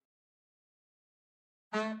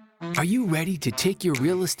Are you ready to take your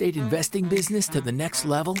real estate investing business to the next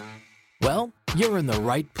level? Well, you're in the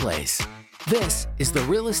right place. This is the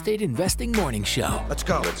Real Estate Investing Morning Show. Let's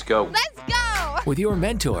go. Let's go. Let's go! With your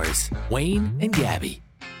mentors, Wayne and Gabby.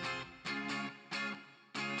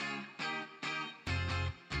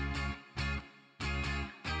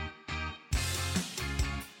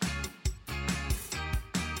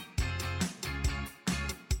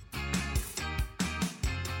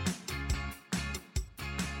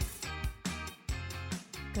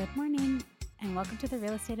 Good morning, and welcome to the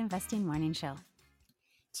Real Estate Investing Morning Show.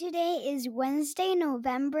 Today is Wednesday,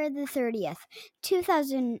 November the 30th,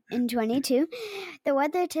 2022. The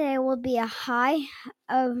weather today will be a high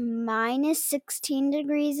of minus 16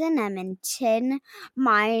 degrees in Edmonton,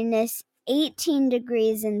 minus 18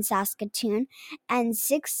 degrees in Saskatoon, and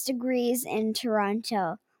 6 degrees in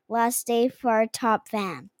Toronto. Last day for our top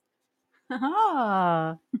fan.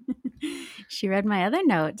 Oh, she read my other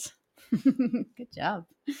note. Good job.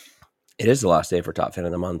 It is the last day for Top Fan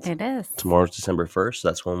of the Month. It is. Tomorrow's December 1st.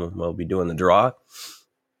 That's when we'll be doing the draw.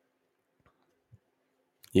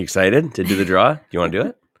 You excited to do the draw? Do you want to do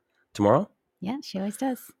it tomorrow? Yeah, she always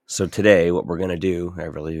does. So today, what we're going to do, I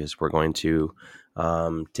believe, is we're going to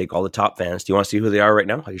take all the top fans. Do you want to see who they are right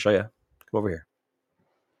now? I can show you. Come over here.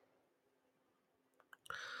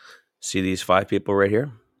 See these 5 people right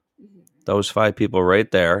here? Those 5 people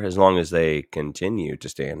right there, as long as they continue to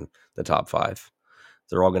stay in the top 5,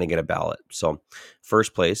 they're all going to get a ballot. So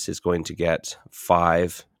first place is going to get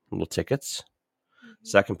 5 little tickets.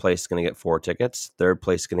 Second place is going to get 4 tickets. Third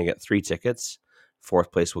place is going to get 3 tickets.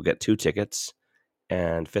 Fourth place will get 2 tickets.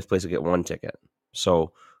 And fifth place will get 1 ticket.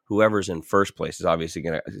 So whoever's in first place is obviously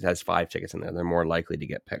going to, it has 5 tickets in there. They're more likely to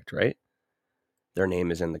get picked, right? Their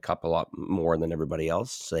name is in the cup a lot more than everybody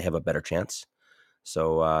else, so they have a better chance.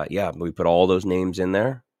 So, we put all those names in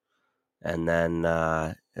there. And then,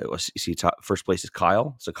 first place is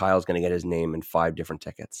Kyle. So Kyle's going to get his name in 5 different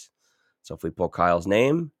tickets. So if we pull Kyle's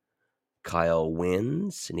name, Kyle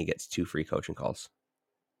wins, and he gets 2 free coaching calls.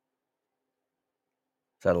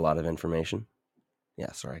 Is that a lot of information?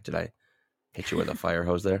 Yeah, sorry. Did I hit you with a fire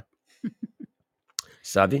hose there?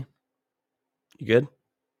 Savi, you good?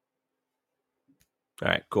 All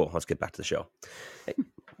right, cool. Let's get back to the show. Hey,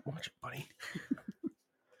 watch it, buddy.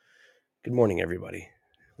 Good morning, everybody.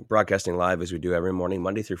 We're broadcasting live as we do every morning,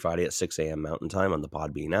 Monday through Friday at 6 a.m. Mountain Time on the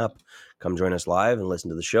Podbean app. Come join us live and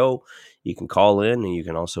listen to the show. You can call in, and you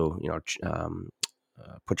can also,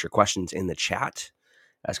 put your questions in the chat.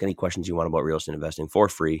 Ask any questions you want about real estate investing for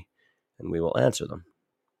free, and we will answer them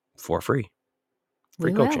for free.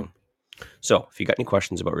 Free coaching. So if you got any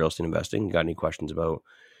questions about real estate investing, got any questions about,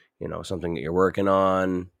 something that you're working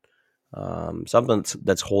on, something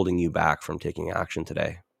that's holding you back from taking action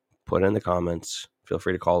today, put it in the comments. Feel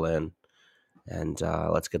free to call in, and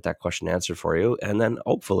let's get that question answered for you. And then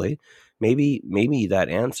hopefully, maybe that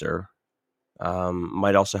answer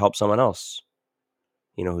might also help someone else,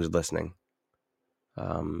 who's listening,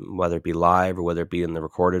 whether it be live or whether it be in the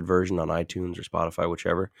recorded version on iTunes or Spotify,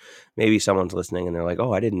 whichever. Maybe someone's listening and they're like,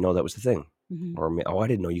 "Oh, I didn't know that was the thing," or "Oh, I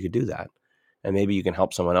didn't know you could do that," and maybe you can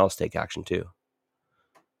help someone else take action too.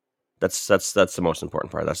 That's the most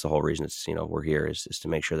important part. That's the whole reason it's we're here is to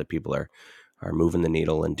make sure that people are moving the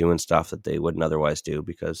needle and doing stuff that they wouldn't otherwise do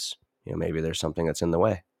because, maybe there's something that's in the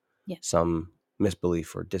way. Yeah. Some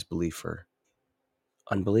misbelief or disbelief or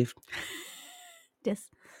unbelief. The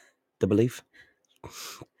belief.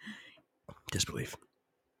 Disbelief.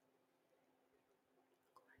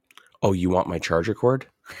 Oh, you want my charger cord?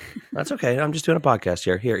 That's okay. I'm just doing a podcast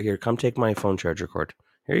here. Here, come take my phone charger cord.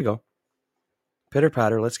 Here you go. Pitter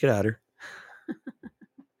patter. Let's get at her.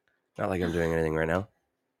 Not like I'm doing anything right now.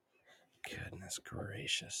 Goodness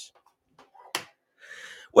gracious.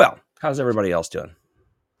 Well, how's everybody else doing?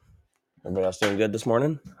 Everybody else doing good this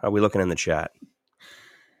morning? How are we looking in the chat?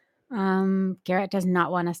 Garrett does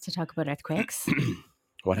not want us to talk about earthquakes.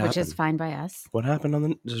 What happened? Which is fine by us. What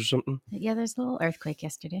happened is there something? Yeah, there's a little earthquake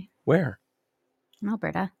yesterday. Where? In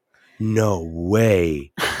Alberta. No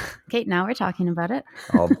way. Okay, now we're talking about it.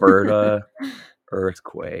 Alberta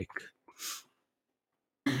earthquake.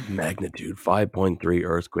 Magnitude 5.3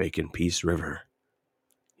 earthquake in Peace River.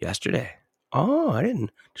 Yesterday. Oh, I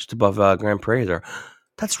didn't. Just above Grand Prairie there.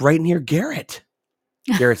 That's right near Garrett.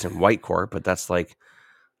 Garrett's in Whitecourt, but that's like,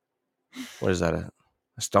 what is that? A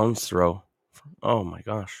stone's throw. Oh my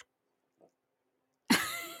gosh.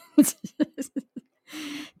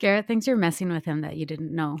 Garrett thinks you're messing with him that you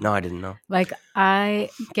didn't know. No, I didn't know.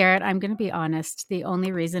 Garrett, I'm going to be honest. The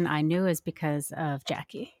only reason I knew is because of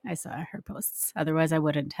Jackie. I saw her posts. Otherwise, I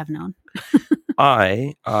wouldn't have known.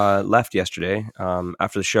 I left yesterday.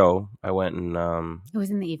 After the show, I went and It was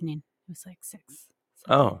in the evening. It was like 6.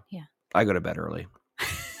 oh, Yeah. I go to bed early.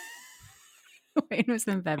 Wayne was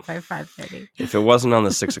in bed by 5:30. If it wasn't on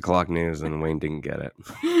the 6 o'clock news, then Wayne didn't get it.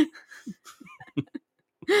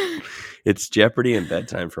 It's Jeopardy and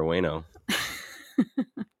bedtime for Wayno.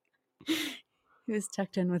 He was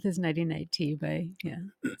tucked in with his nighty-night tea by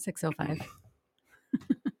 6:05.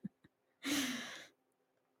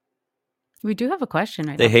 We do have a question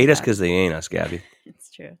right They off hate the us bat. because they ain't us, Gabby. It's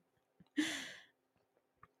true.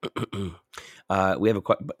 We have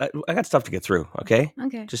I got stuff to get through. Okay.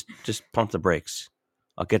 Okay. Just pump the brakes.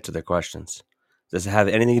 I'll get to their questions. Does it have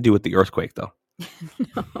anything to do with the earthquake, though?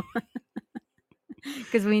 No.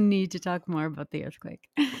 Because we need to talk more about the earthquake.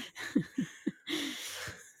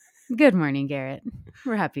 Good morning, Garrett.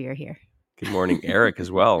 We're happy you're here. Good morning, Eric, as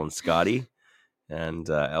well, and Scotty, and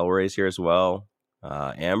Elray's here as well.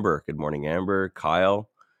 Amber, good morning, Amber. Kyle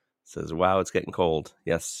says, "Wow, it's getting cold."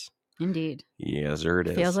 Yes, Indeed. yes, sir, it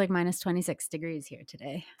is. Feels like minus 26 degrees here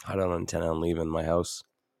today. I don't intend on leaving my house.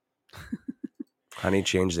 I need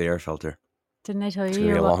to change the air filter. Didn't I tell It's you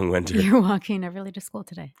gonna be a long winter. you're walking early to school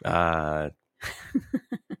today?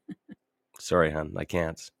 Sorry, hon, I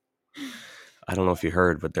can't. I don't know if you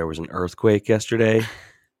heard, but there was an earthquake yesterday.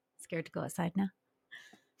 Scared to go outside now?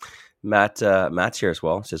 Matt's here as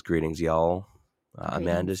well. Says greetings, y'all. Greetings.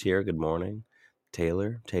 Amanda's here. Good morning.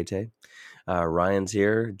 Taylor, Tay. Ryan's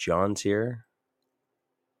here. John's here.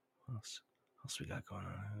 What else we got going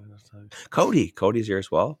on? Cody's here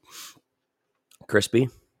as well. Crispy.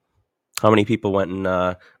 How many people went and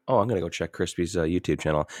I'm gonna go check Crispy's YouTube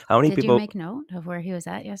channel. How many Did people you make note of where he was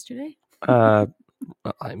at yesterday? I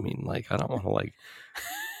mean, like, I don't want to like.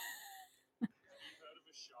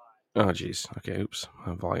 Oh, geez. Okay, oops.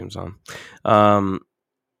 My volume's on.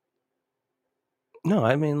 No,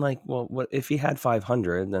 I mean, like, well, what if he had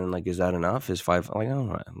 500? Then, like, is that enough? Is 5? Like, I don't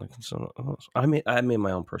know. Like, so I made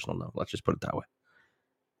my own personal note. Let's just put it that way.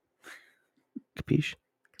 Capiche?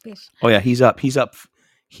 Capiche. Oh yeah, he's up.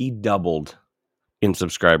 He doubled in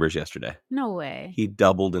subscribers yesterday. No way. He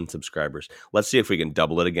doubled in subscribers. Let's see if we can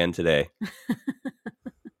double it again today.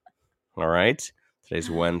 All right.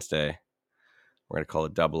 Today's Wednesday. We're going to call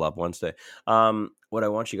it Double Up Wednesday. What I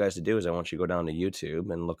want you guys to do is I want you to go down to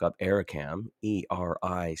YouTube and look up Ericam,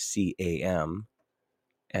 ERICAM,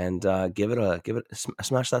 and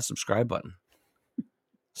smash that subscribe button.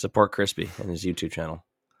 Support Crispy and his YouTube channel.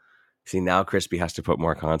 See, now Crispy has to put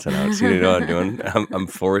more content out. See what I'm doing? I'm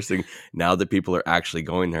forcing, now that people are actually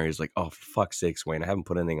going there, he's like, oh, for fuck's sakes, Wayne, I haven't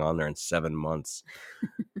put anything on there in 7 months.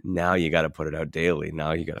 Now you got to put it out daily.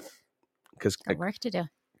 Now you got to, because work to do.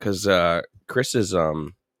 Because Chris is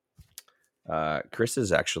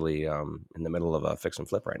actually in the middle of a fix and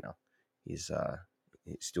flip right now. He's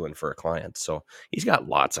doing for a client, so he's got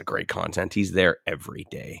lots of great content. He's there every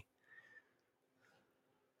day,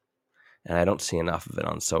 and I don't see enough of it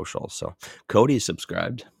on social. So Cody's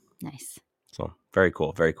subscribed. Nice. So very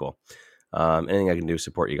cool, very cool. Anything I can do to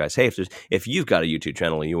support you guys. Hey, if you've got a YouTube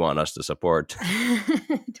channel and you want us to support,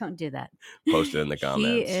 don't do that. Post it in the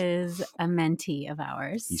comments. He is a mentee of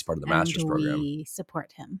ours. He's part of the Masters program. We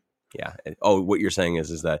support him. Yeah. Oh, what you're saying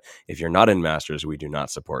is that if you're not in Masters, we do not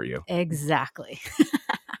support you. Exactly.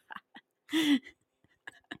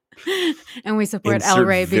 And we support Insert El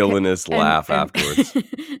Rey villainous laugh afterwards.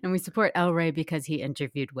 And we support El Rey because he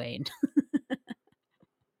interviewed Wayne.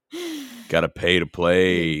 Gotta pay to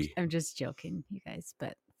play. I'm just joking, you guys,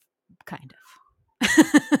 but kind of.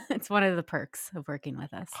 It's one of the perks of working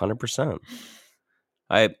with us. 100%.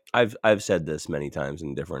 I've said this many times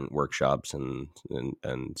in different workshops and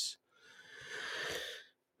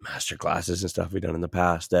master classes and stuff we've done in the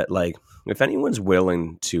past, that like, if anyone's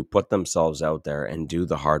willing to put themselves out there and do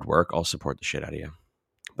the hard work, I'll support the shit out of you.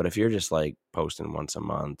 But if you're just like posting once a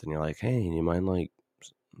month and you're like, hey, you mind like,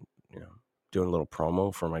 doing a little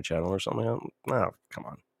promo for my channel or something? No, come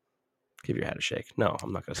on. Give your head a shake. No,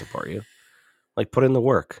 I'm not going to support you. Like, put in the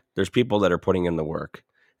work. There's people that are putting in the work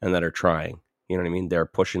and that are trying. You know what I mean? They're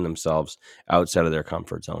pushing themselves outside of their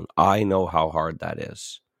comfort zone. I know how hard that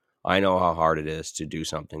is. I know how hard it is to do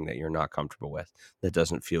something that you're not comfortable with, that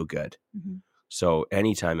doesn't feel good. Mm-hmm. So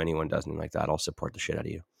anytime anyone does anything like that, I'll support the shit out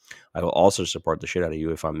of you. I will also support the shit out of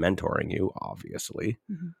you if I'm mentoring you, obviously.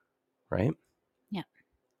 Mm-hmm. Right? Yeah.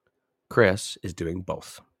 Chris is doing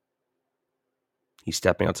both. He's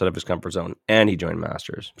stepping outside of his comfort zone and he joined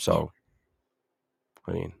Masters. So,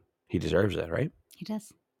 I mean, he deserves it, right? He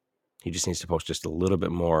does. He just needs to post just a little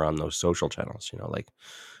bit more on those social channels, like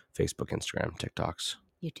Facebook, Instagram, TikToks.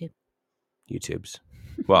 YouTubes.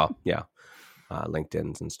 Well, yeah.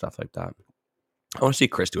 LinkedIn's and stuff like that. I want to see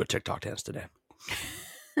Chris do a TikTok dance today.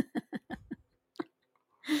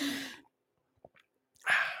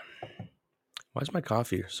 Why is my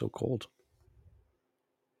coffee so cold?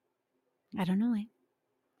 I don't know,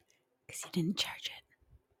 because you didn't charge it.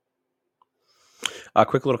 A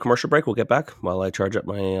quick little commercial break. We'll get back while I charge up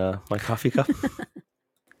my my coffee cup.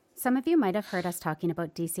 Some of you might have heard us talking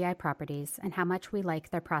about DCI Properties and how much we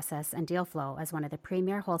like their process and deal flow as one of the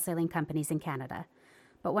premier wholesaling companies in Canada.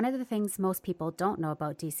 But one of the things most people don't know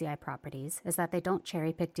about DCI Properties is that they don't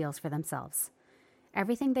cherry pick deals for themselves.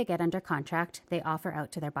 Everything they get under contract, they offer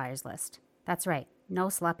out to their buyers list. That's right, no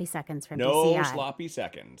sloppy seconds from DCI. No sloppy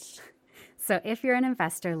seconds. So if you're an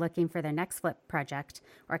investor looking for their next flip project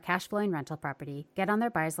or cash flowing rental property, get on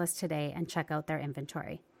their buyers list today and check out their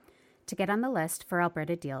inventory. To get on the list for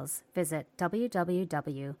Alberta deals, visit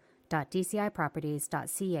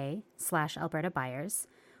www.dciproperties.ca/Alberta buyers,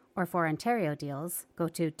 or for Ontario deals, go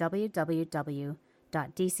to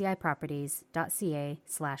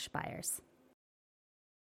www.dciproperties.ca/buyers.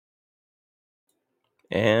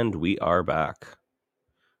 And we are back.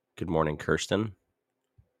 Good morning, Kirsten.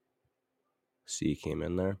 See you came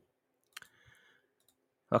in there.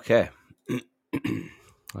 Okay.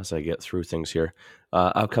 As I get through things here.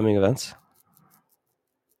 Upcoming events?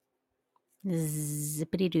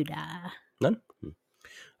 Zippity-doo-dah. None?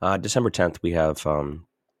 December 10th, we have, talking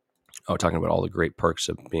about all the great perks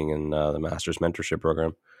of being in the Master's Mentorship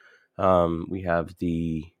Program. We have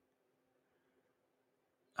the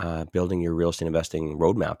Building Your Real Estate Investing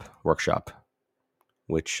Roadmap workshop,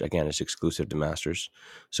 which again is exclusive to Masters.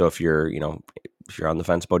 So if you're on the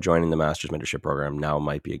fence about joining the Masters Mentorship Program, now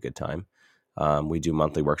might be a good time. We do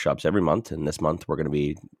monthly workshops every month, and this month we're going to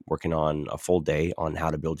be working on a full day on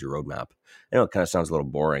how to build your roadmap. I know it kind of sounds a little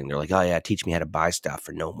boring. They're like, oh yeah, teach me how to buy stuff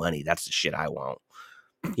for no money. That's the shit I want.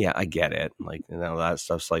 Yeah, I get it. Like, that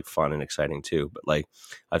stuff's like fun and exciting too. But like,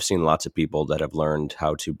 I've seen lots of people that have learned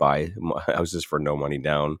how to buy houses for no money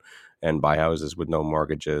down and buy houses with no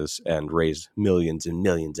mortgages and raise millions and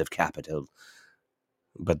millions of capital.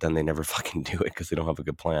 But then they never fucking do it because they don't have a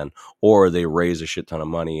good plan. Or they raise a shit ton of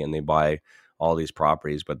money and they buy all these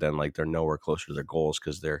properties, but then like they're nowhere closer to their goals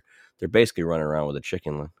because they're basically running around with a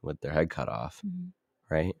chicken with their head cut off,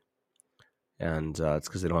 right? And it's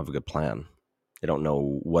because they don't have a good plan. They don't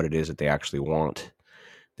know what it is that they actually want.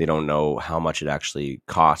 They don't know how much it actually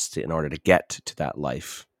costs in order to get to that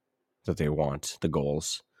life that they want, the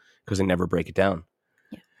goals, because they never break it down.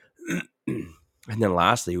 Yeah. And then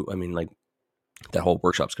lastly, I mean, like, that whole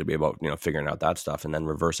workshop's going to be about, figuring out that stuff and then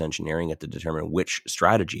reverse engineering it to determine which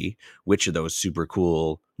strategy, which of those super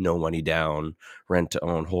cool, no money down, rent to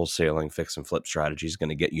own, wholesaling, fix and flip strategies is going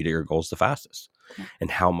to get you to your goals the fastest. Yeah. And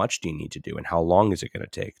how much do you need to do and how long is it going to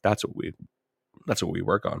take? That's what we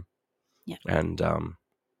work on. Yeah. And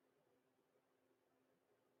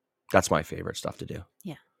that's my favorite stuff to do.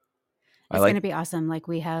 Yeah. It's going to be awesome. Like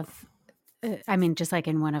we have, just like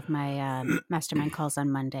in one of my mastermind calls on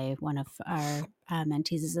Monday, one of our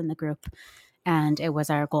mentees is in the group, and it was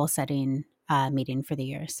our goal setting meeting for the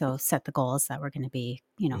year. So set the goals that we're going to be,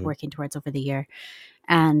 working towards over the year.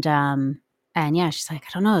 And yeah, she's like, I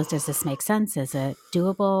don't know, does this make sense? Is it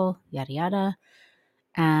doable? Yada, yada.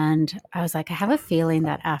 And I was like, I have a feeling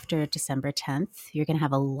that after December 10th, you're going to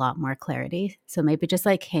have a lot more clarity. So maybe just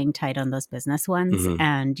like hang tight on those business ones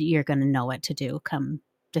and you're going to know what to do come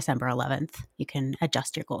December 11th. You can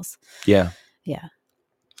adjust your goals. Yeah. Yeah.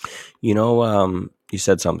 You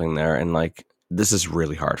said something there, and like, this is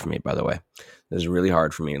really hard for me, by the way. This is really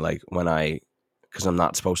hard for me. Like because I'm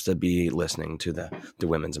not supposed to be listening to the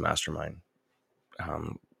women's mastermind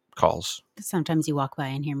calls. Sometimes you walk by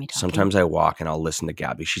and hear me talking. Sometimes I walk and I'll listen to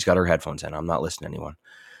Gabby. She's got her headphones in. I'm not listening to anyone,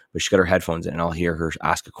 but she's got her headphones in and I'll hear her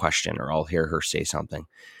ask a question or I'll hear her say something.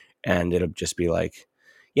 And it'll just be like,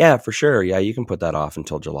 yeah, for sure. Yeah, you can put that off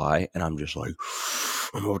until July. And I'm just like,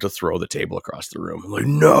 I'm about to throw the table across the room. I'm like,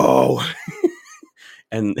 no.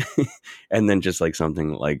 and then just like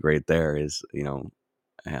something like right there is,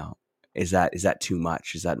 is that too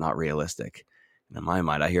much? Is that not realistic? And in my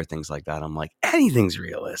mind, I hear things like that. I'm like, anything's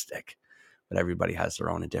realistic, but everybody has their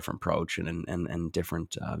own different approach and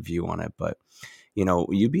different view on it. But,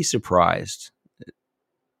 you'd be surprised.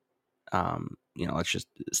 Let's just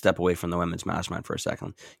step away from the women's mastermind for a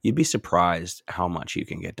second. You'd be surprised how much you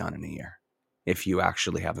can get done in a year if you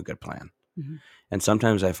actually have a good plan. Mm-hmm. And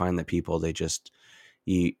sometimes I find that people, they just,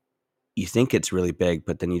 you think it's really big,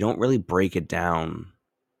 but then you don't really break it down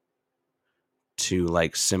to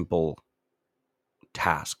like simple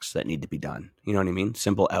tasks that need to be done. You know what I mean?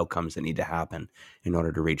 Simple outcomes that need to happen in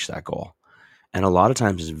order to reach that goal. And a lot of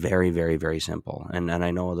times it's very, very, very simple. And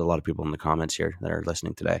I know that a lot of people in the comments here that are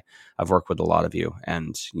listening today, I've worked with a lot of you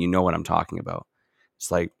and you know what I'm talking about. It's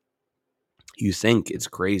like, you think it's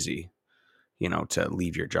crazy, to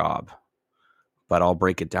leave your job, but I'll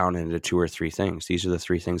break it down into 2 or 3 things. These are the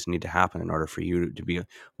 3 things that need to happen in order for you to be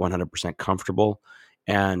 100% comfortable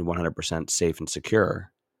and 100% safe and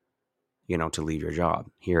secure, to leave your job.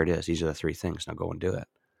 Here it is. These are the 3 things. Now go and do it.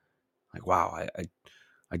 Like, wow,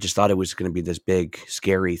 I just thought it was going to be this big,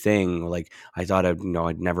 scary thing. Like, I thought I'd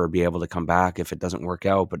never be able to come back if it doesn't work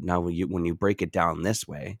out. But now when you break it down this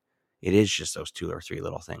way, it is just those 2 or 3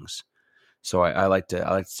 little things. So I like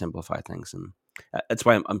to simplify things, and that's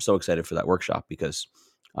why I'm so excited for that workshop, because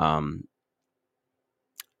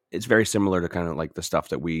it's very similar to kind of like the stuff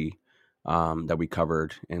that we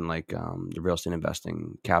covered in like the real estate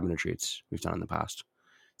investing cabin retreats we've done in the past.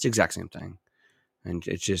 It's the exact same thing. And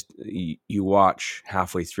it's just, you watch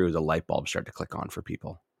halfway through, the light bulbs start to click on for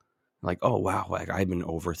people. Like, oh, wow, like I've been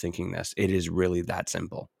overthinking this. It is really that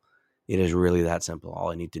simple. It is really that simple.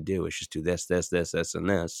 All I need to do is just do this, this, this, this, and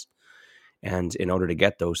this. And in order to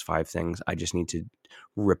get those 5 things, I just need to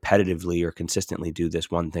repetitively or consistently do this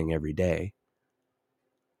one thing every day.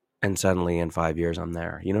 And suddenly in 5 years, I'm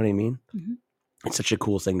there. You know what I mean? Mm-hmm. It's such a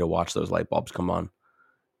cool thing to watch those light bulbs come on.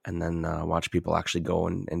 And then watch people actually go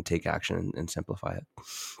and take action and simplify it.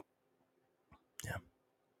 Yeah.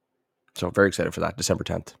 So I'm very excited for that, December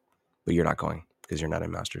 10th. But you're not going because you're not in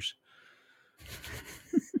Masters.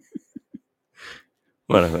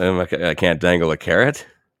 What? I can't dangle a carrot?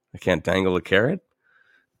 I can't dangle a carrot?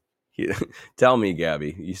 Tell me,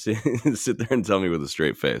 Gabby. You sit there and tell me with a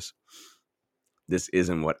straight face. This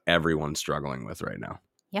isn't what everyone's struggling with right now.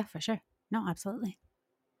 Yeah, for sure. No, absolutely.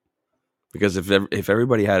 Because if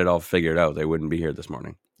everybody had it all figured out, they wouldn't be here this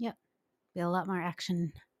morning. Yep. Be a lot more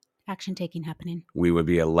action taking happening. We would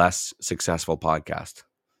be a less successful podcast.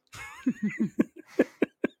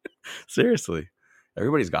 Seriously.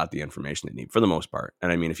 Everybody's got the information they need for the most part.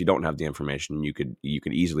 And I mean, if you don't have the information, you could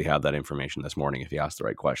easily have that information this morning if you ask the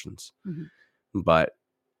right questions. Mm-hmm. But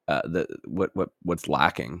what's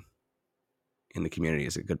lacking in the community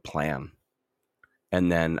is a good plan. And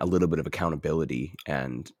then a little bit of accountability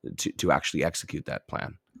and to actually execute that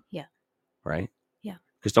plan. Yeah. Right? Yeah.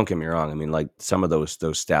 Because don't get me wrong. I mean, like some of those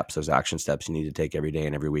steps, those action steps you need to take every day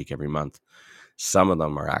and every week, every month, some of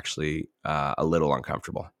them are actually a little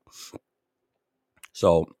uncomfortable.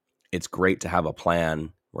 So it's great to have a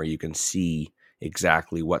plan where you can see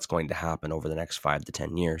exactly what's going to happen over the next 5 to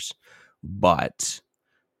 10 years. But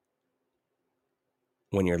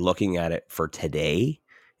when you're looking at it for today,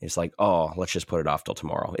 it's like, oh, let's just put it off till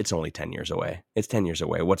tomorrow. It's only 10 years away. It's 10 years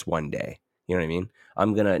away. What's one day? You know what I mean?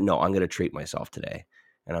 I'm going to treat myself today,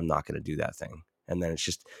 and I'm not going to do that thing. And then it's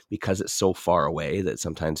just because it's so far away that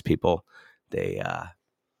sometimes people, they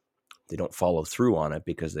don't follow through on it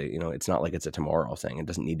because it's not like it's a tomorrow thing. It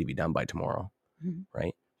doesn't need to be done by tomorrow. Mm-hmm.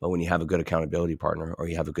 Right. But when you have a good accountability partner or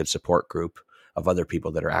you have a good support group of other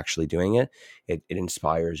people that are actually doing it, it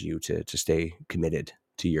inspires you to stay committed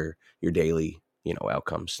to your daily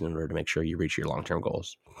outcomes in order to make sure you reach your long-term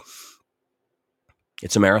goals.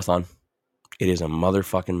 It's a marathon. It is a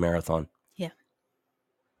motherfucking marathon. Yeah.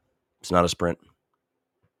 It's not a sprint.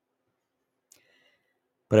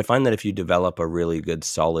 But I find that if you develop a really good,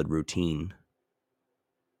 solid routine,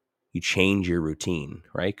 you change your routine,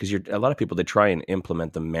 right? Because a lot of people, they try and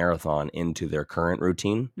implement the marathon into their current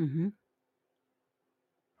routine, mm-hmm.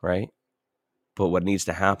 right? But what needs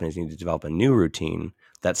to happen is you need to develop a new routine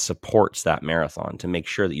that supports that marathon to make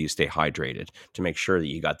sure that you stay hydrated, to make sure that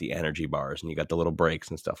you got the energy bars and you got the little breaks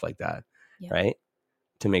and stuff like that, right?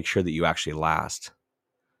 To make sure that you actually last.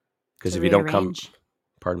 Because if you don't come...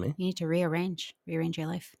 Pardon me? You need to rearrange your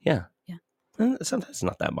life. Yeah. Yeah. And sometimes it's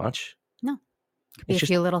not that much. No. Could be a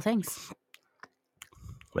few little things.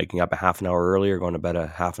 Waking up a half an hour earlier, going to bed a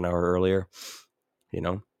half an hour earlier,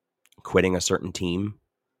 quitting a certain team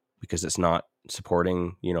because it's not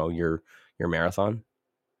supporting, your marathon,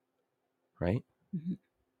 right? Mm-hmm.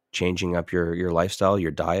 Changing up your lifestyle,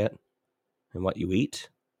 your diet, and what you eat.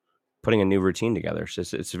 Putting a new routine together.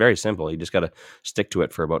 It's very simple. You just got to stick to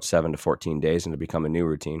it for about 7 to 14 days and to become a new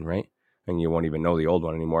routine, right? And you won't even know the old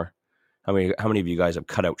one anymore. How many of you guys have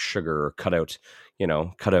cut out sugar or cut out, I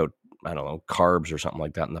don't know, carbs or something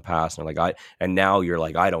like that in the past? And now you're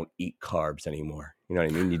like, I don't eat carbs anymore. You know what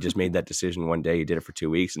I mean? You just made that decision one day, you did it for 2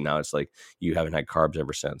 weeks, and now it's like you haven't had carbs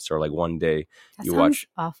ever since. Or like one day that you watch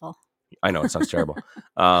awful. I know it sounds terrible.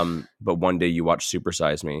 But one day you watch Super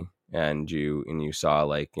Size Me and you saw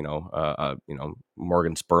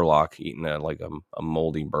Morgan Spurlock eating a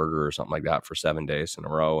moldy burger or something like that for 7 days in a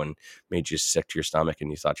row and made you sick to your stomach,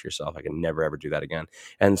 and you thought to yourself, I can never ever do that again.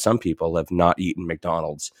 And some people have not eaten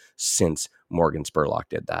McDonald's since Morgan Spurlock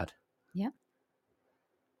did that. Yeah.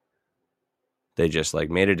 They just like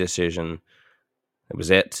made a decision. It was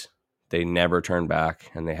it. They never turned back,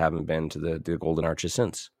 and they haven't been to the Golden Arches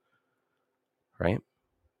since. Right?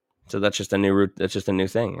 So that's just a new route. That's just a new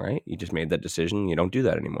thing, right? You just made that decision. You don't do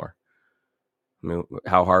that anymore. I mean,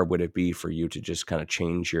 how hard would it be for you to just kind of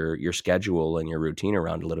change your schedule and your routine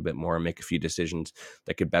around a little bit more and make a few decisions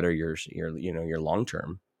that could better your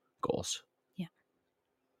long-term goals? Yeah.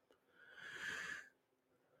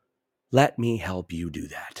 Let me help you do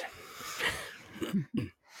that. You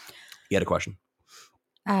had a question?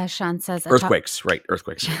 Sean says earthquakes, right?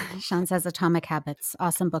 Earthquakes. Sean says Atomic Habits.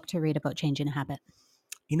 Awesome book to read about changing a habit.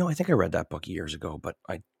 I think I read that book years ago, but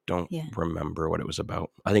I don't remember what it was about.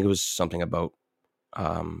 I think it was something about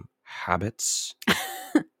habits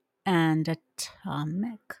and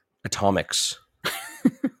atomics.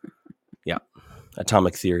 Yeah,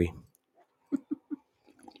 atomic theory.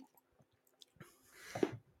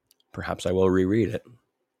 Perhaps I will reread it.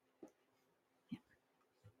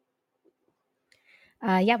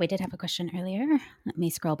 Yeah, we did have a question earlier. Let me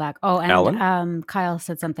scroll back. Oh, and Alan? Kyle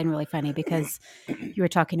said something really funny because you were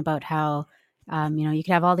talking about how you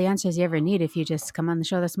could have all the answers you ever need if you just come on the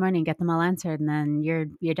show this morning and get them all answered, and then you're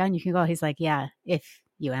done. You can go. He's like, yeah, if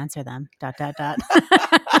you answer them. ...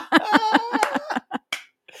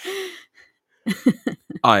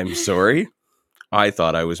 I'm sorry. I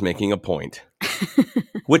thought I was making a point.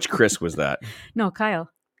 Which Chris was that? No, Kyle.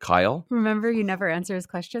 Kyle? Remember, you never answer his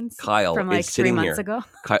questions? Kyle from like is sitting 3 months here. ago.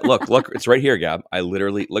 Look, it's right here, Gab. I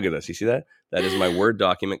literally, look at this. You see that? That is my Word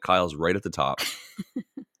document. Kyle's right at the top.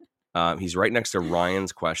 He's right next to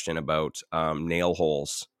Ryan's question about nail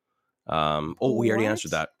holes. We already answered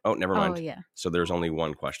that. Oh, never mind. Oh, yeah. So there's only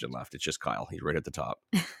one question left. It's just Kyle. He's right at the top.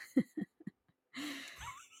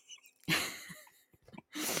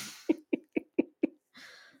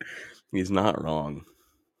 He's not wrong.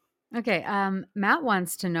 Okay. Matt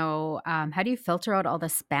wants to know, how do you filter out all the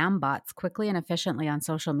spam bots quickly and efficiently on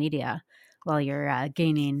social media while you're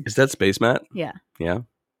gaining? Is that Space Matt? Yeah. Yeah.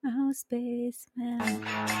 Oh, Space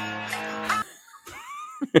Matt.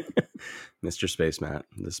 Mr. Space Matt,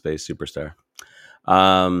 the space superstar.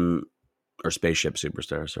 Or spaceship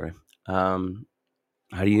superstar, sorry. How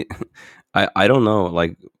do you, I don't know,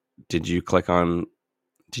 like, did you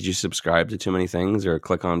subscribe to too many things or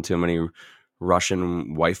click on too many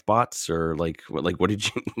Russian wife bots, or like what did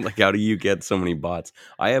you like? How do you get so many bots?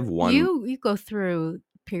 I have one. You go through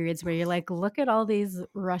periods where you're like, look at all these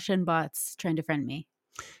Russian bots trying to friend me.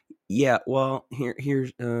 Yeah, well,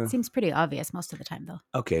 here's seems pretty obvious most of the time, though.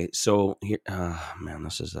 Okay, so here, man,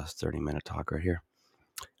 this is a 30-minute talk right here.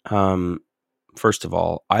 First of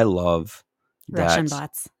all, I love Russian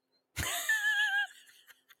bots,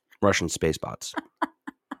 Russian space bots.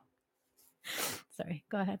 Sorry,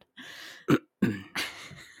 go ahead.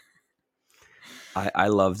 I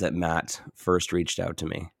love that Matt first reached out to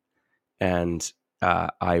me, and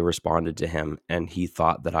I responded to him, and he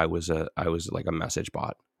thought that I was like a message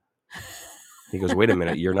bot. He goes, "Wait a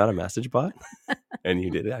minute, you're not a message bot?" And you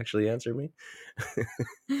did actually answer me.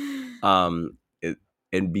 And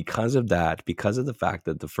because of that, because of the fact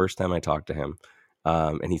that the first time I talked to him,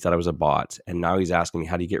 and he thought I was a bot, and now he's asking me,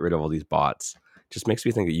 "How do you get rid of all these bots?" Just makes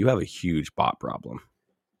me think that you have a huge bot problem.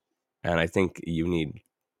 And I think you need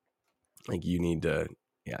a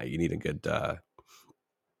good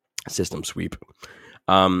system sweep.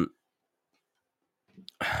 One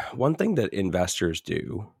thing that investors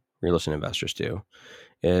do, real estate investors do,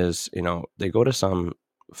 is, they go to some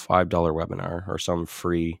 $5 webinar or some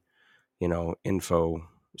free, info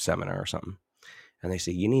seminar or something. And they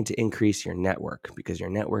say, you need to increase your network because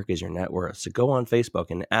your network is your net worth. So go on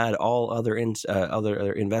Facebook and add all other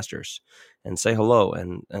investors and say hello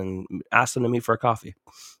and ask them to meet for a coffee.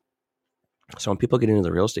 So when people get into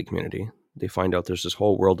the real estate community, they find out there's this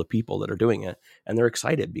whole world of people that are doing it, and they're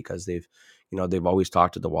excited because they've always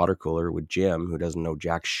talked to the water cooler with Jim, who doesn't know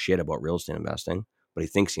jack shit about real estate investing, but he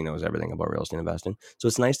thinks he knows everything about real estate investing. So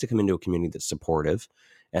it's nice to come into a community that's supportive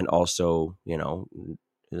and also,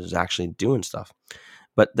 is actually doing stuff.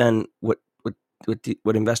 But then what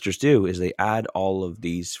investors do is they add all of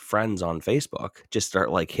these friends on Facebook, just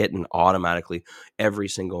start like hitting automatically every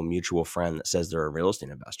single mutual friend that says they're a real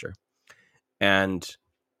estate investor. And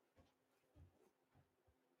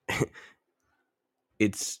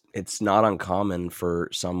it's not uncommon for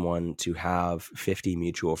someone to have 50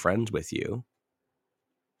 mutual friends with you.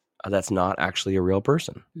 That's not actually a real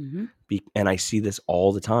person. Mm-hmm. And I see this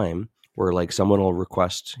all the time where like someone will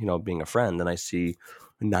request, being a friend, and I see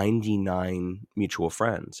 99 mutual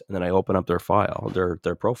friends. And then I open up their file,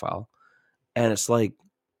 their profile. And it's like,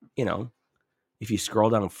 if you scroll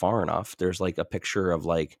down far enough, there's like a picture of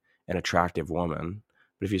like an attractive woman.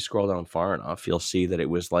 But if you scroll down far enough, you'll see that it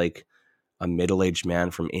was like a middle-aged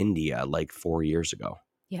man from India like 4 years ago.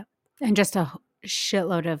 Yeah. And just a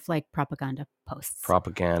shitload of like propaganda posts.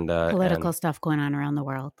 Political stuff going on around the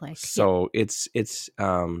world. Like, so it's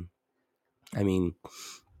I mean,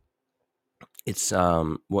 it's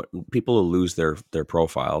what people will lose their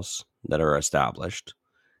profiles that are established,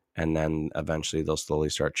 and then eventually they'll slowly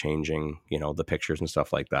start changing, the pictures and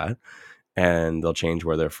stuff like that, and they'll change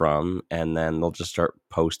where they're from, and then they'll just start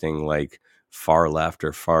posting like far left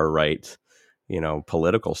or far right,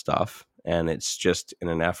 political stuff, and it's just in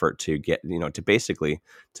an effort to get, to basically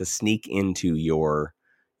to sneak into your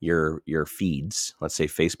feeds. Let's say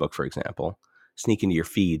Facebook, for example, sneak into your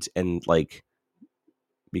feeds, and like,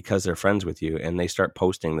 because they're friends with you and they start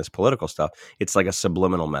posting this political stuff, it's like a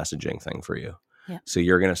subliminal messaging thing for you. Yeah. So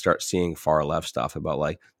you're going to start seeing far left stuff about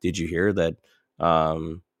like, did you hear that?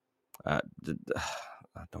 Don't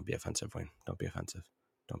be offensive, Wayne. Don't be offensive.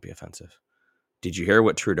 Don't be offensive. Did you hear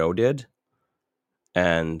what Trudeau did?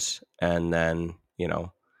 And then,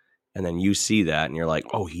 and then you see that and you're like,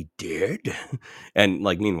 oh, he did? And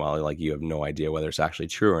like, meanwhile, like, you have no idea whether it's actually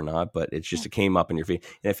true or not, but it's just, it came up in your feed.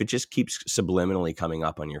 And if it just keeps subliminally coming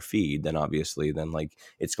up on your feed, then obviously then like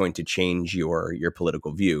it's going to change your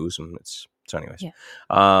political views. And so anyways. Yeah.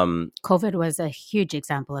 COVID was a huge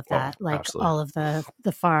example of that. Absolutely. All of the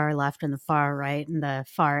far left and the far right and the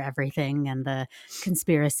far everything and the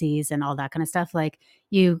conspiracies and all that kind of stuff. Like,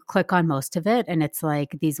 you click on most of it and it's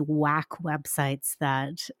like these whack websites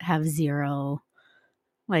that have zero,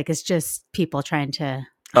 like, it's just people trying to.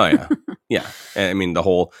 Oh yeah. Yeah. And I mean,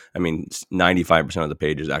 95% of the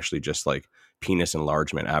page is actually just like penis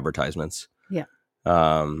enlargement advertisements. Yeah.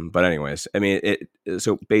 But anyways, I mean,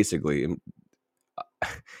 so basically,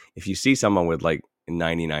 if you see someone with like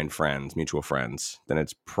 99 friends, mutual friends, then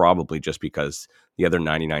it's probably just because the other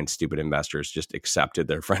 99 stupid investors just accepted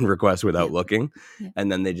their friend request without looking. Yeah.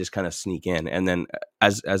 And then they just kind of sneak in. And then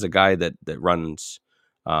as a guy that runs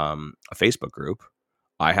a Facebook group,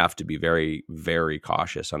 I have to be very, very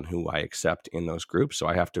cautious on who I accept in those groups. So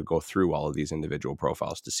I have to go through all of these individual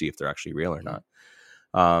profiles to see if they're actually real or not.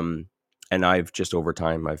 And I've just over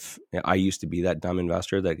time, I used to be that dumb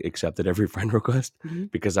investor that accepted every friend request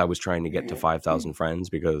because I was trying to get to 5,000 friends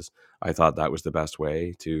because I thought that was the best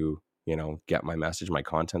way to, get my message, my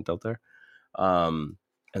content out there. And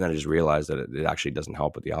then I just realized that it actually doesn't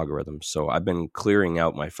help with the algorithm. So I've been clearing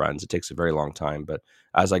out my friends. It takes a very long time. But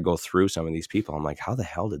as I go through some of these people, I'm like, how the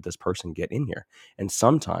hell did this person get in here? And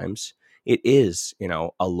sometimes it is,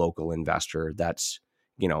 a local investor that's,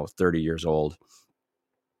 30 years old.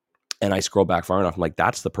 And I scroll back far enough, I'm like,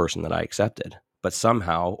 that's the person that I accepted. But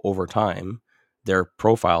somehow over time, their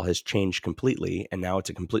profile has changed completely. And now it's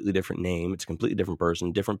a completely different name. It's a completely different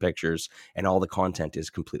person, different pictures, and all the content is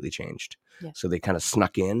completely changed. Yeah. So they kind of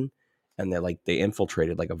snuck in and they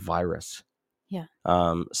infiltrated like a virus. Yeah.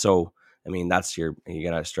 So, I mean, you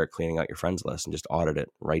got to start cleaning out your friends list and just audit it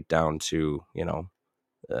right down to,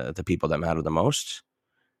 the people that matter the most.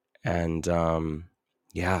 And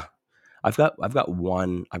yeah. I've got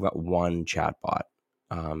one chat bot.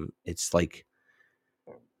 It's like,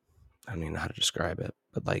 I don't even know how to describe it,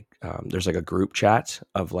 but like, there's like a group chat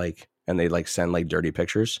of like, and they like send like dirty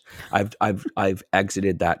pictures. I've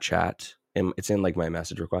exited that chat, and it's in like my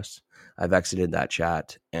message requests. I've exited that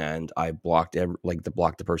chat and I blocked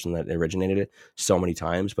the person that originated it so many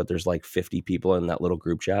times, but there's like 50 people in that little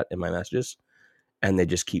group chat in my messages, and they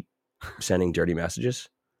just keep sending dirty messages.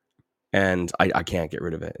 And I can't get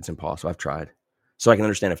rid of it. It's impossible. I've tried. So I can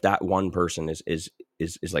understand if that one person is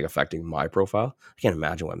like affecting my profile. I can't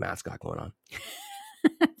imagine what Matt's got going on.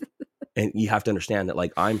 And you have to understand that,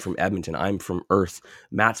 like, I'm from Edmonton. I'm from Earth.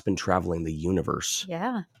 Matt's been traveling the universe.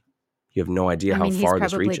 Yeah. You have no idea how far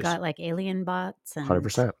this reaches. He's probably got like alien bots and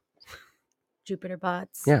 100%. Jupiter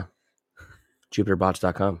bots. Yeah.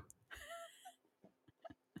 JupiterBots.com.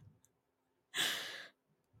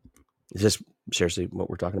 Is this seriously what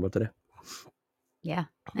we're talking about today? Yeah.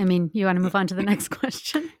 I mean, you want to move on to the next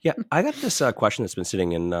question? Yeah. I got this question that's been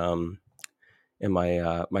sitting in my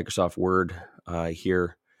Microsoft Word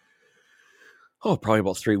here. Oh, probably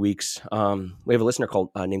about 3 weeks. We have a listener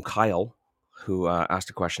named Kyle who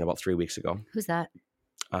asked a question about 3 weeks ago. Who's that?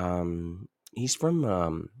 He's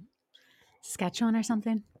from Saskatchewan or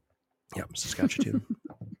something. Yeah, Saskatchewan.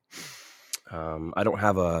 I don't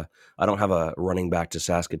have a running back to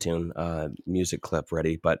Saskatoon music clip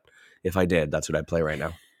ready, but if I did, that's what I'd play right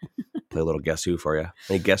now. Play a little Guess Who for you.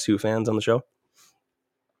 Any Guess Who fans on the show?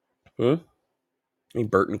 Any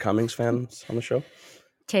Burton Cummings fans on the show?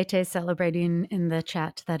 Tay celebrating in the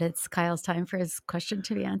chat that it's Kyle's time for his question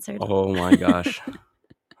to be answered. Oh my gosh.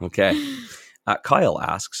 Okay. Kyle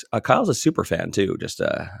asks, Kyle's a super fan too. Just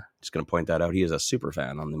going to point that out. He is a super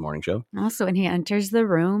fan on the morning show. Also, when he enters the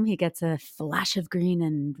room, he gets a flash of green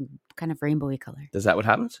and kind of rainbowy color. Is that what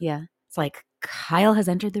happens? Yeah. It's like Kyle has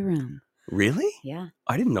entered the room. Really? Yeah.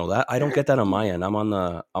 I didn't know that. I don't get that on my end. I'm on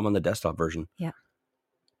the desktop version. Yeah.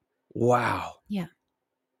 Wow. Yeah.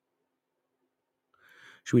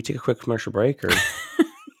 Should we take a quick commercial break or?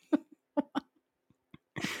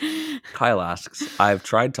 Kyle asks, I've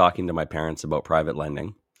tried talking to my parents about private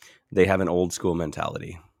lending. They have an old school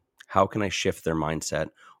mentality. How can I shift their mindset,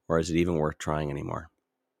 or is it even worth trying anymore?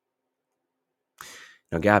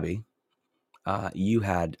 Now, Gabby, you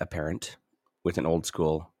had a parent with an old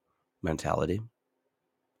school mentality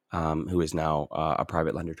who is now a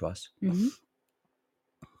private lender to us. Mm-hmm.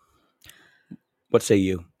 What say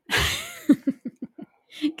you?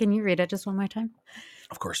 Can you read it just one more time?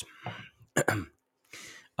 Of course.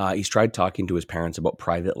 He's tried talking to his parents about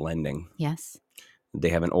private lending. Yes. They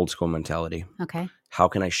have an old school mentality. Okay. How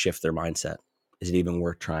can I shift their mindset? Is it even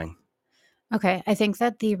worth trying? Okay. I think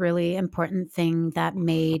that the really important thing that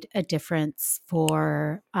made a difference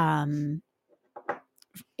for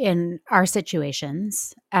in our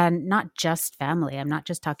situations, and not just family, I'm not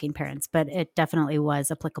just talking parents, but it definitely was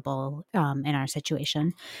applicable in our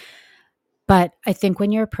situation. But I think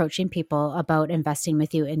when you're approaching people about investing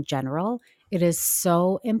with you in general, it is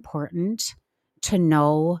so important to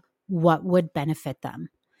know what would benefit them,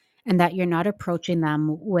 and that you're not approaching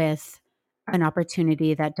them with an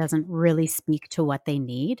opportunity that doesn't really speak to what they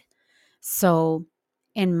need. So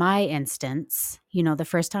in my instance, the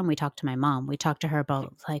first time we talked to my mom, we talked to her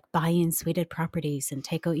about like buying suited properties and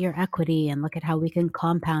take out your equity and look at how we can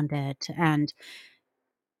compound it. And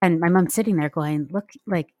my mom's sitting there going, look,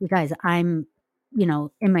 like, you guys, I'm,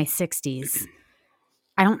 in my 60s.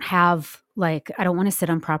 I don't want to sit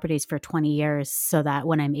on properties for 20 years so that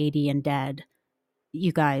when I'm 80 and dead,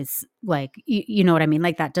 you guys, like, you know what I mean?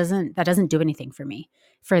 Like that doesn't do anything for me.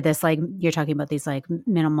 For this, like, you're talking about these like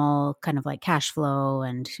minimal kind of like cash flow,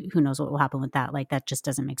 and who knows what will happen with that. Like that just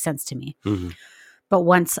doesn't make sense to me. Mm-hmm. But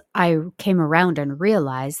once I came around and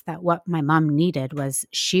realized that what my mom needed was,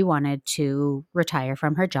 she wanted to retire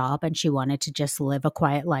from her job and she wanted to just live a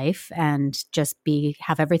quiet life and just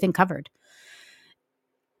have everything covered.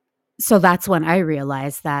 So that's when I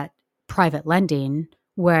realized that private lending,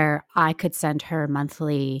 where I could send her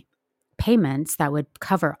monthly payments that would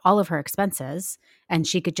cover all of her expenses, and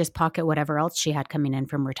she could just pocket whatever else she had coming in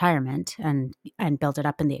from retirement and build it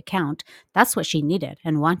up in the account. That's what she needed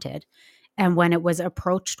and wanted. And when it was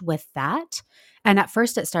approached with that, and at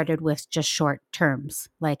first it started with just short terms,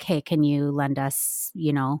 like, hey, can you lend us,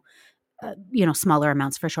 smaller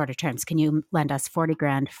amounts for shorter terms? Can you lend us 40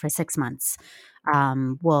 grand for 6 months?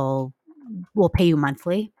 We'll pay you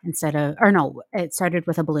monthly instead of, or no, it started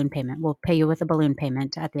with a balloon payment. We'll pay you with a balloon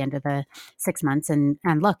payment at the end of the 6 months. And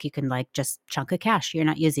look, you can like just chunk of cash. You're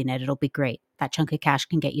not using it. It'll be great. That chunk of cash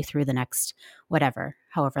can get you through the next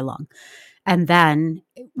however long. And then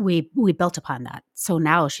we built upon that. So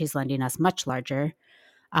now she's lending us much larger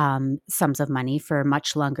sums of money for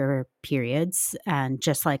much longer periods, and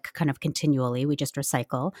just like kind of continually, we just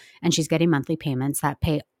recycle. And she's getting monthly payments that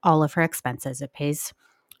pay all of her expenses. It pays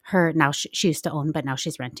her now. She used to own, but now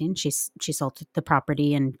she's renting. She sold the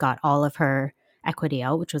property and got all of her equity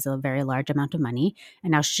out, which was a very large amount of money.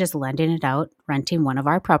 And now she's just lending it out, renting one of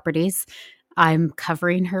our properties. I'm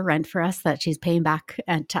covering her rent for us that she's paying back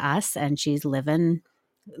to us, and she's living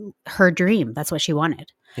her dream. That's what she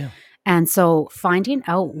wanted. Yeah. And so finding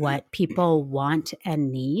out what people want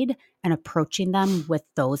and need and approaching them with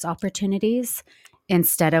those opportunities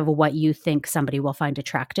instead of what you think somebody will find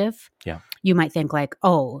attractive. Yeah. You might think like,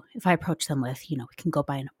 oh, if I approach them with, we can go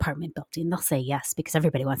buy an apartment building, they'll say yes because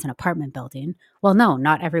everybody wants an apartment building. Well, no,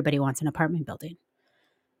 not everybody wants an apartment building.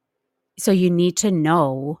 So you need to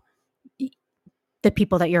know the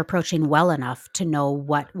people that you're approaching well enough to know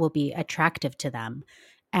what will be attractive to them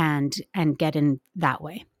and get in that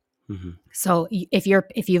way. Mm-hmm. So if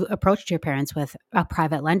you approached your parents with a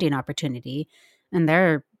private lending opportunity and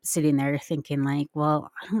they're sitting there thinking like, well,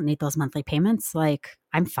 I don't need those monthly payments. Like,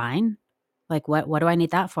 I'm fine. Like, what do I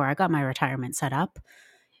need that for? I got my retirement set up.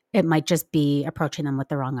 It might just be approaching them with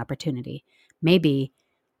the wrong opportunity. Maybe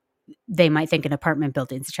they might think an apartment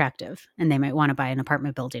building's attractive and they might want to buy an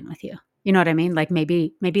apartment building with you. You know what I mean? Like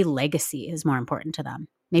maybe legacy is more important to them.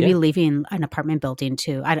 Maybe leaving an apartment building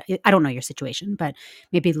to, I don't know your situation, but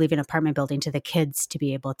maybe leaving an apartment building to the kids to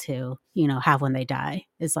be able to, have when they die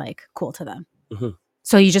is like cool to them. Mm-hmm.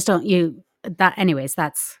 So you just anyways,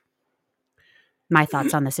 that's my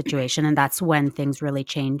thoughts on the situation. And that's when things really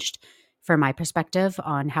changed from my perspective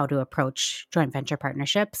on how to approach joint venture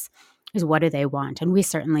partnerships, is what do they want? And we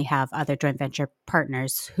certainly have other joint venture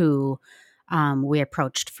partners who we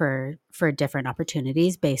approached for different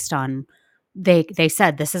opportunities based on they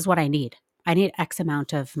said, this is what I need. I need X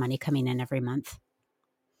amount of money coming in every month.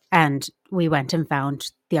 And we went and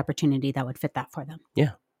found the opportunity that would fit that for them.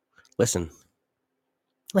 Yeah. Listen.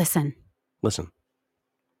 That's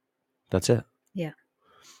it. Yeah.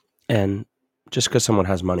 And just because someone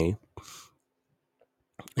has money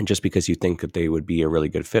and just because you think that they would be a really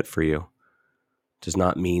good fit for you does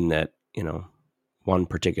not mean that, one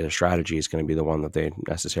particular strategy is going to be the one that they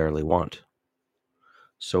necessarily want.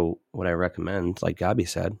 So what I recommend, like Gabby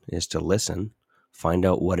said, is to listen, find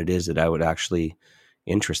out what it is that I would actually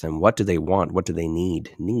interest them. What do they want? What do they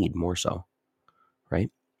need? Need more so,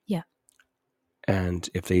 right? Yeah. And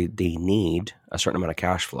if they need a certain amount of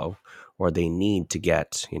cash flow, or they need to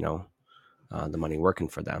get, the money working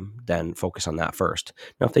for them, then focus on that first.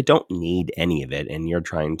 Now, if they don't need any of it and you're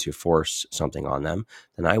trying to force something on them,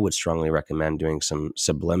 then I would strongly recommend doing some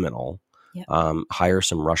subliminal, hire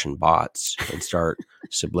some Russian bots and start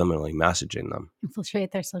subliminally messaging them.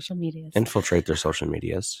 Infiltrate their social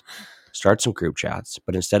medias. Start some group chats,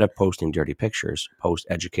 but instead of posting dirty pictures, post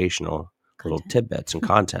educational little tidbits and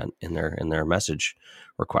content in their message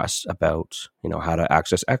requests about, how to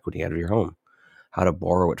access equity out of your home, how to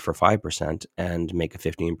borrow it for 5% and make a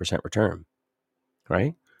 15% return,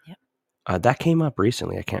 right? Yep. That came up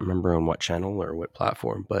recently. I can't remember on what channel or what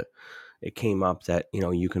platform, but it came up that,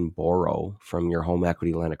 you can borrow from your home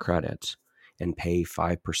equity line of credit and pay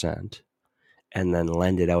 5% and then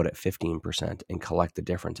lend it out at 15% and collect the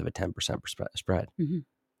difference of a 10% spread,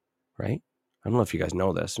 right? I don't know if you guys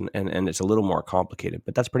know this, and it's a little more complicated,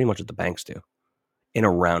 but that's pretty much what the banks do in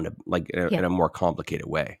a more complicated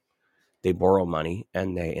way. They borrow money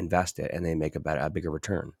and they invest it and they make a bigger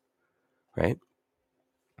return, right?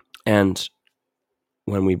 And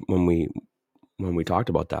when we talked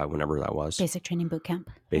about that, whenever that was, basic training boot camp.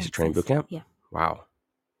 Yeah. Wow,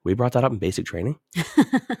 we brought that up in basic training.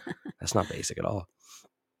 That's not basic at all.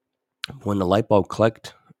 When the light bulb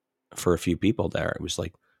clicked for a few people there, it was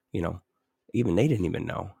like, even they didn't even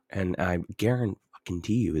know. And I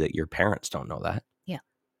guarantee you that your parents don't know that. Yeah.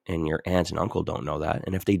 And your aunt and uncle don't know that.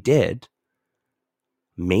 And if they did,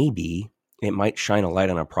 maybe it might shine a light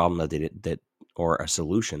on a problem or a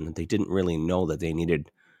solution that they didn't really know that they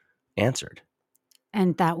needed answered.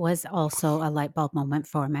 And that was also a light bulb moment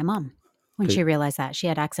for my mom when she realized that she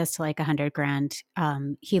had access to like $100,000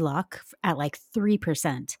 HELOC at like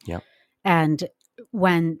 3%. Yeah. And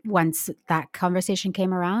once that conversation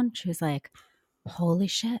came around, she was like, holy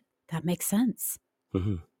shit, that makes sense.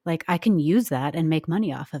 Mm-hmm. Like I can use that and make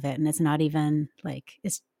money off of it. And it's not even like,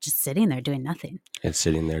 it's just sitting there doing nothing.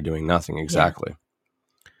 Exactly.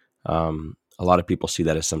 Yeah. A lot of people see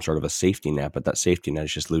that as some sort of a safety net, but that safety net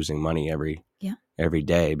is just losing money every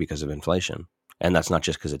day because of inflation. And that's not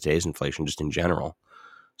just because of today's inflation, just in general.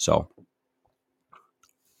 So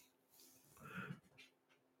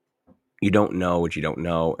you don't know what you don't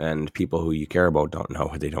know, and people who you care about don't know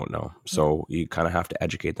what they don't know. So you kind of have to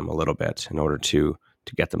educate them a little bit in order to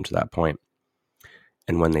get them to that point.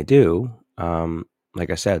 And when they do,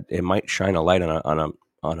 like I said, it might shine a light on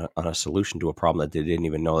a solution to a problem that they didn't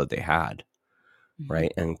even know that they had,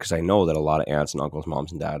 right? And because I know that a lot of aunts and uncles,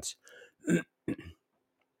 moms and dads,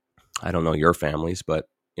 I don't know your families, but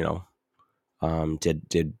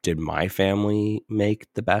did my family make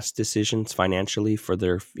the best decisions financially for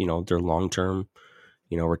their their long-term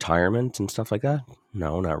retirement and stuff like that?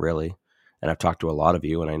 No, not really. And I've talked to a lot of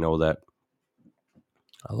you, and I know that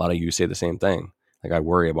a lot of you say the same thing. Like, I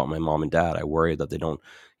worry about my mom and dad. I worry that they don't,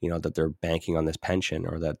 that they're banking on this pension,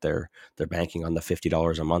 or that they're banking on the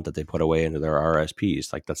 $50 a month that they put away into their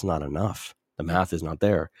RSPs. Like, that's not enough. The math is not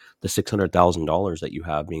there. The $600,000 that you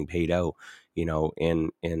have being paid out,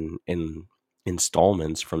 in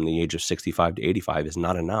installments from the age of 65 to 85 is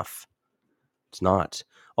not enough. It's not.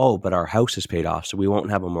 Oh, but our house is paid off, so we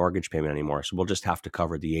won't have a mortgage payment anymore. So we'll just have to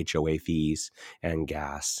cover the HOA fees and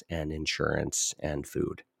gas and insurance and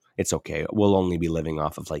food. It's okay. We'll only be living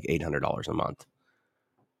off of like $800 a month.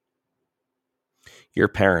 Your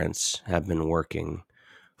parents have been working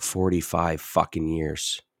 45 fucking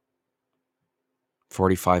years.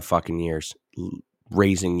 45 fucking years,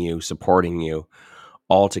 raising you, supporting you,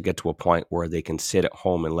 all to get to a point where they can sit at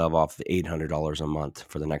home and live off the $800 a month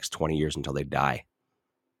for the next 20 years until they die.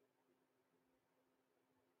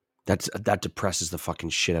 That depresses the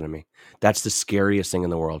fucking shit out of me. That's the scariest thing in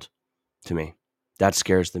the world to me. That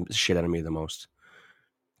scares the shit out of me the most.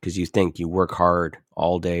 because you think you work hard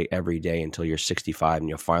all day, every day until you're 65 and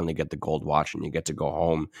you'll finally get the gold watch and you get to go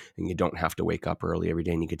home and you don't have to wake up early every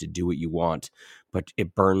day and you get to do what you want. But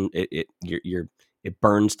it burns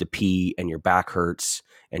to pee and your back hurts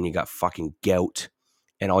and you got fucking gout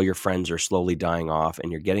and all your friends are slowly dying off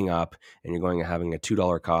and you're getting up and you're going and having a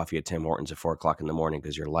 $2 coffee at Tim Hortons at 4:00 in the morning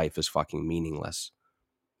because your life is fucking meaningless.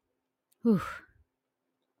 Oof.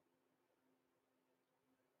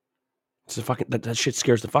 It's a fucking that shit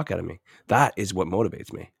scares the fuck out of me. That is what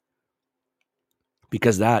motivates me.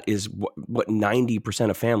 Because that is what 90%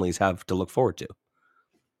 of families have to look forward to.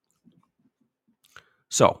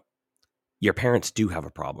 So, your parents do have a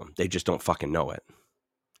problem. They just don't fucking know it.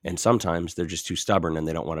 And sometimes they're just too stubborn and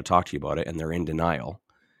they don't want to talk to you about it and they're in denial.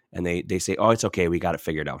 And they say, "Oh, it's okay. We got it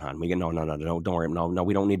figured out, hon. No, don't worry. No,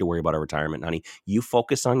 we don't need to worry about our retirement, honey. You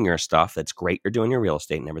focus on your stuff. That's great. You're doing your real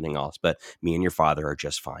estate and everything else. But me and your father are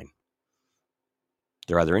just fine."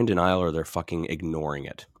 They're either in denial or they're fucking ignoring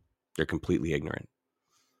it. They're completely ignorant.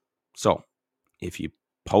 So if you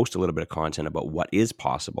post a little bit of content about what is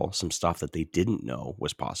possible, some stuff that they didn't know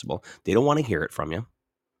was possible, they don't want to hear it from you.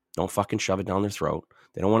 Don't fucking shove it down their throat.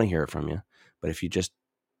 They don't want to hear it from you. But if you just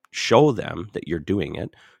show them that you're doing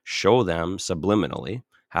it, show them subliminally,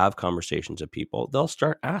 have conversations with people, they'll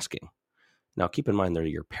start asking. Now, keep in mind they're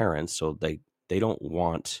your parents, so they don't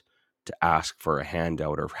want to ask for a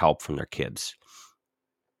handout or help from their kids.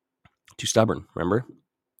 Too stubborn, remember?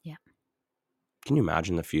 Yeah. Can you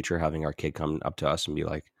imagine the future having our kid come up to us and be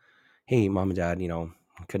like, "Hey, mom and dad,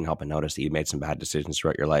 I couldn't help but notice that you made some bad decisions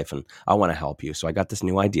throughout your life and I want to help you. So I got this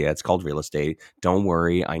new idea. It's called real estate. Don't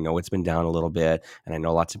worry. I know it's been down a little bit and I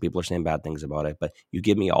know lots of people are saying bad things about it, but you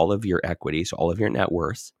give me all of your equity, so all of your net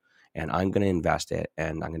worth, and I'm going to invest it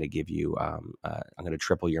and I'm going to give you, I'm going to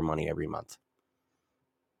triple your money every month."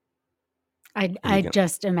 I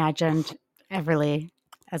just imagined Everly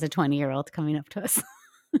as a 20-year-old coming up to us.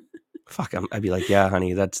 Fuck, I'd be like, "Yeah,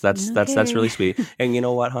 honey, that's really sweet." And you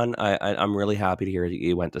know what, hon? I'm really happy to hear that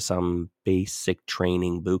you went to some basic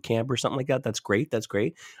training boot camp or something like that. That's great.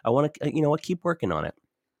 I want to, you know what? Keep working on it.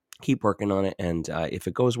 And if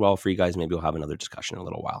it goes well for you guys, maybe we'll have another discussion in a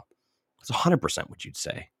little while. It's 100% what you'd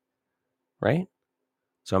say, right?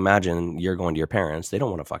 So imagine you're going to your parents. They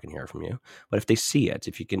don't want to fucking hear from you. But if they see it,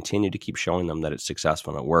 if you continue to keep showing them that it's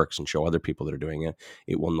successful and it works and show other people that are doing it,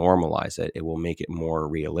 it will normalize it. It will make it more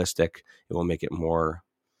realistic. It will make it more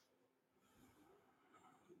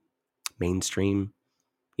mainstream.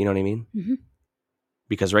 You know what I mean? Mm-hmm.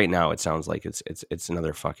 Because right now it sounds like it's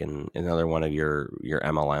another one of your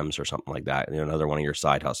MLMs or something like that. Another one of your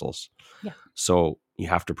side hustles. Yeah. So you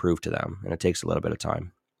have to prove to them, and it takes a little bit of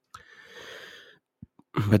time.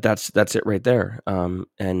 But that's it right there.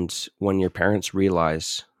 And when your parents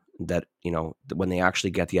realize that, when they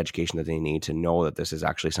actually get the education that they need to know that this is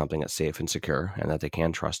actually something that's safe and secure and that they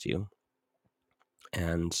can trust you,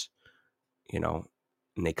 and, and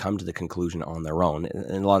they come to the conclusion on their own,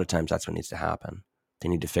 and a lot of times that's what needs to happen. They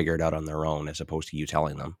need to figure it out on their own as opposed to you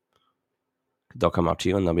telling them. They'll come up to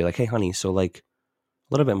you and they'll be like, "Hey, honey, so like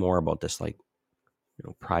a little bit more about this, like,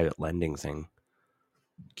 private lending thing.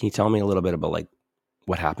 Can you tell me a little bit about like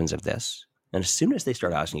what happens if this?" And as soon as they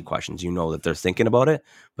start asking you questions, you know that they're thinking about it,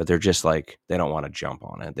 but they're just like, they don't want to jump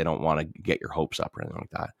on it. They don't want to get your hopes up or anything like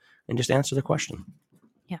that. And just answer the question.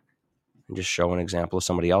 Yeah. And just show an example of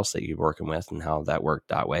somebody else that you're working with and how that worked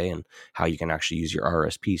that way and how you can actually use your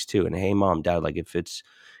RSPs too. And hey, mom, dad, like if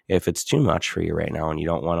it's too much for you right now and you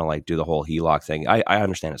don't want to like do the whole HELOC thing, I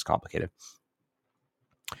understand it's complicated.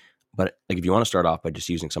 But like if you want to start off by just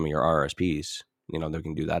using some of your RSPs, they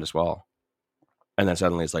can do that as well. And then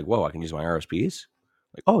suddenly it's like, whoa, I can use my RSPs?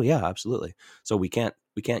 Like, oh yeah, absolutely. So we can't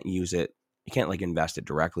use it. You can't like invest it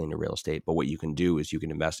directly into real estate. But what you can do is you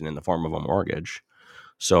can invest it in the form of a mortgage.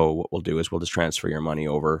 So what we'll do is we'll just transfer your money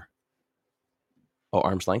over. Oh,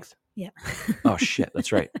 arm's length? Yeah. Oh shit,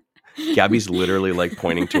 that's right. Gabby's literally like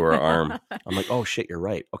pointing to her arm. I'm like, oh shit, you're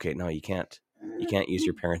right. Okay, no, you can't use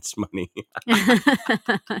your parents' money.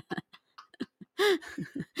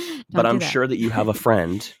 But I'm sure that you have a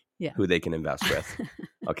friend who they can invest with.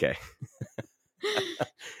 Okay.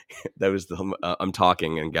 That was I'm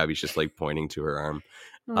talking and Gabby's just like pointing to her arm.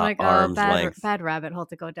 Oh my God, arm's length. Bad rabbit hole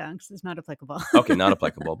to go down because it's not applicable. Okay, not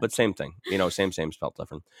applicable, but same thing. Same spelled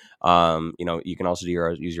different. You can also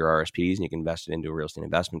use your RSPs and you can invest it into a real estate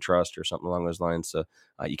investment trust or something along those lines. So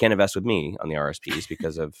you can't invest with me on the RSPs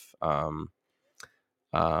because of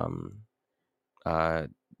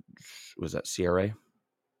was that CRA?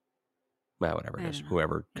 Well, whatever it is,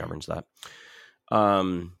 whoever governs that.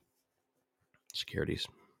 Securities.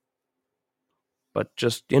 But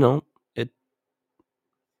just, it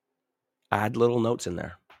add little notes in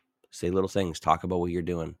there. Say little things. Talk about what you're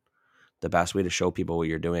doing. The best way to show people what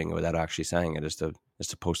you're doing without actually saying it is to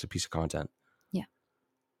post a piece of content. Yeah.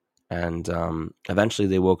 And eventually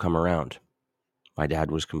they will come around. My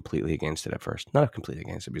dad was completely against it at first. Not completely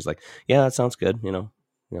against it, but he's like, yeah, that sounds good.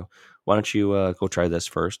 Why don't you go try this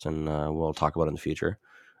first, and we'll talk about it in the future.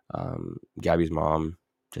 Gabby's mom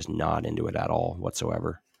just not into it at all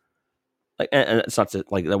whatsoever. Like, and it's not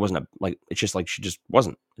like that wasn't it's just like she just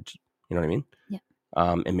wasn't. You know what I mean? Yeah.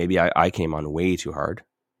 And maybe I came on way too hard,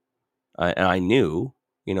 and I knew,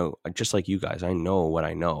 just like you guys, I know what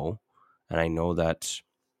I know, and I know that,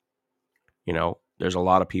 there's a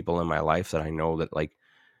lot of people in my life that I know that, like,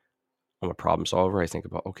 I'm a problem solver. I think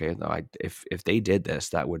about, okay, if they did this,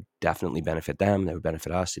 that would definitely benefit them. That would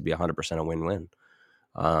benefit us. It'd be 100% a win-win.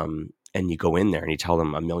 And you go in there and you tell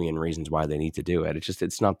them a million reasons why they need to do it.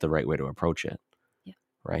 It's not the right way to approach it. Yeah.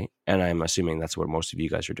 Right. And I'm assuming that's what most of you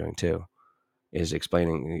guys are doing too, is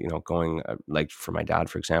explaining, going like for my dad,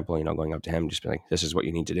 for example, going up to him, just be like, this is what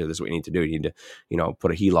you need to do. This is what you need to do. You need to,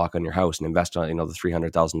 put a HELOC on your house and invest on, the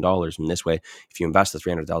 $300,000. And this way, if you invest the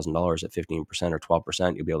 $300,000 at 15% or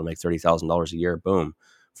 12%, you'll be able to make $30,000 a year. Boom.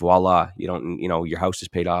 Voila. You don't, your house is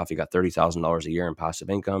paid off. You got $30,000 a year in passive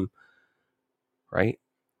income. Right.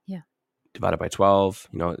 Yeah. Divided by 12,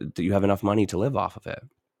 do you have enough money to live off of it?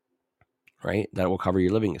 Right? That will cover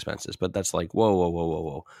your living expenses. But that's like,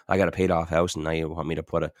 whoa. I got a paid off house and now you want me to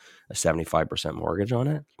put a 75% mortgage on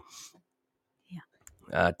it? Yeah.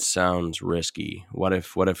 That sounds risky. What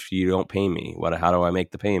if you don't pay me? How do I make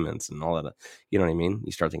the payments and all that? You know what I mean?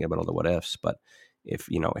 You start thinking about all the what ifs. But if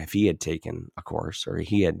he had taken a course or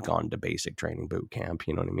he had gone to basic training boot camp,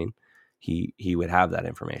 you know what I mean? He would have that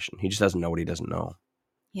information. He just doesn't know what he doesn't know.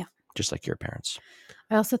 Yeah. Just like your parents.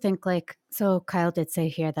 I also think so Kyle did say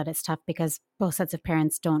here that it's tough because both sets of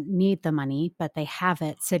parents don't need the money, but they have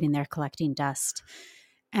it sitting there collecting dust.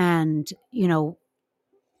 And,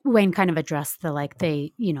 Wayne kind of addressed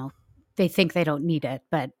they think they don't need it,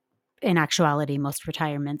 but in actuality, most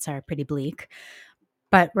retirements are pretty bleak.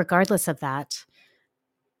 But regardless of that,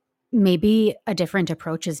 maybe a different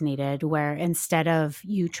approach is needed where instead of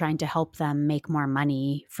you trying to help them make more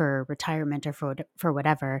money for retirement or for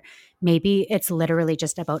whatever, maybe it's literally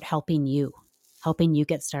just about helping you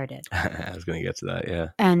get started. I was going to get to that. Yeah.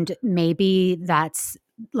 And maybe that's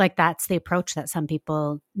the approach that some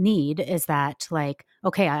people need, is that like,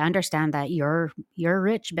 okay, I understand that you're a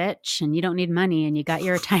rich bitch and you don't need money and you got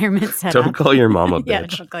your retirement set up. Don't call your mom a bitch. Yeah,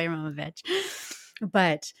 don't call your mom a bitch.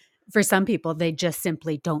 But for some people, they just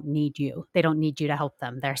simply don't need you. They don't need you to help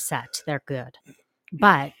them. They're set. They're good.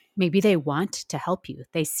 But maybe they want to help you.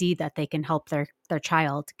 They see that they can help their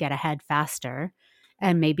child get ahead faster.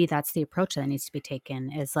 And maybe that's the approach that needs to be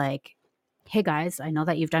taken, is like, hey guys, I know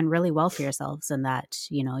that you've done really well for yourselves and that,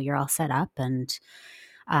 you're all set up and,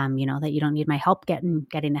 that you don't need my help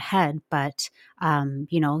getting ahead. But,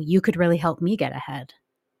 you could really help me get ahead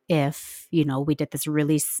if, we did this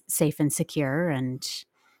really safe and secure and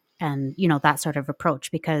that sort of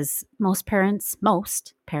approach, because most parents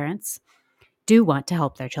do want to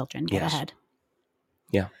help their children get ahead.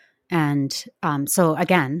 Yeah. And so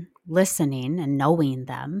again, listening and knowing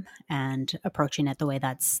them and approaching it the way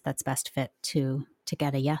that's best fit to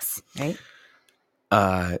get a yes, right?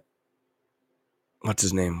 What's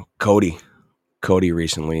his name? Cody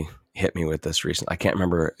recently hit me with this I can't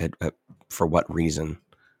remember for what reason.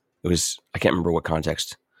 I can't remember what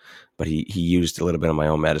context, but he used a little bit of my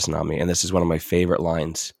own medicine on me. And this is one of my favorite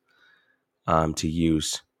lines to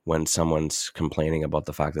use when someone's complaining about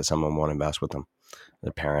the fact that someone won't invest with them,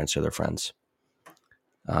 their parents or their friends.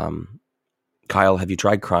 Kyle, have you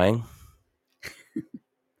tried crying?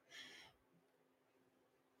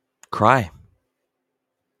 Cry.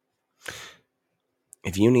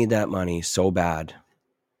 If you need that money so bad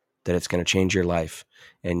that it's going to change your life,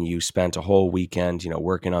 and you spent a whole weekend,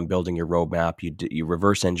 working on building your roadmap, you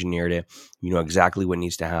reverse engineered it, you know exactly what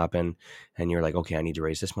needs to happen, and you're like, okay, I need to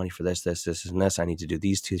raise this money for this, and this. I need to do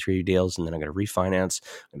these 2-3 deals, and then I'm going to refinance.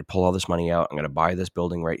 I'm going to pull all this money out. I'm going to buy this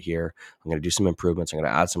building right here. I'm going to do some improvements. I'm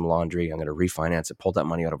going to add some laundry. I'm going to refinance it, pull that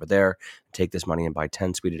money out over there, take this money and buy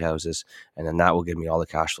 10 suited houses, and then that will give me all the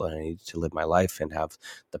cash flow I need to live my life and have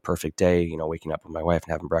the perfect day, waking up with my wife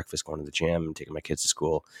and having breakfast, going to the gym and taking my kids to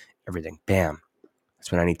school, everything. Bam.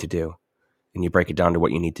 That's what I need to do. And you break it down to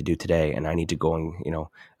what you need to do today. And I need to go and,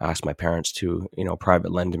 ask my parents to,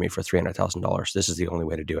 private lend to me for $300,000. This is the only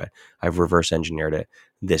way to do it. I've reverse engineered it.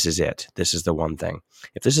 This is it. This is the one thing.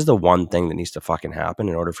 If this is the one thing that needs to fucking happen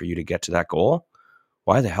in order for you to get to that goal,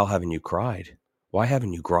 why the hell haven't you cried? Why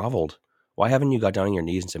haven't you groveled? Why haven't you got down on your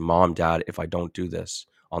knees and said, Mom, Dad, if I don't do this,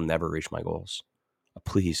 I'll never reach my goals?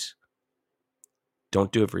 Please.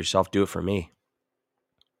 Don't do it for yourself. Do it for me.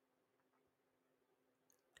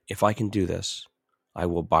 If I can do this, I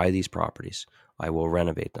will buy these properties. I will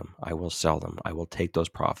renovate them. I will sell them. I will take those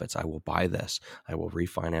profits. I will buy this. I will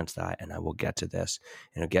refinance that, and I will get to this.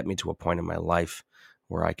 And it'll get me to a point in my life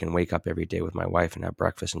where I can wake up every day with my wife and have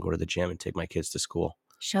breakfast and go to the gym and take my kids to school.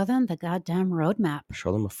 Show them the goddamn roadmap.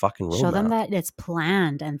 Show them a fucking roadmap. Show them that it's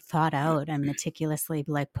planned and thought out and meticulously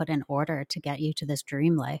put in order to get you to this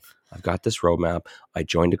dream life. I've got this roadmap. I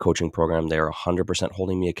joined a coaching program. They are 100%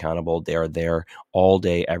 holding me accountable. They are there all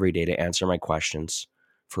day, every day to answer my questions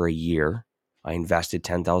for a year. I invested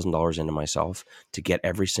 $10,000 into myself to get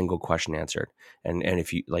every single question answered. And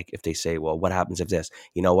if you if they say, well, what happens if this?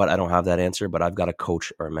 You know what? I don't have that answer, but I've got a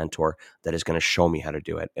coach or a mentor that is going to show me how to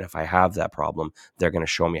do it. And if I have that problem, they're going to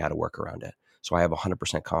show me how to work around it. So I have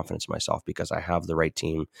 100% confidence in myself because I have the right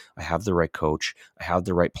team. I have the right coach. I have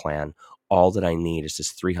the right plan. All that I need is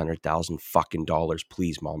this $300,000 fucking dollars.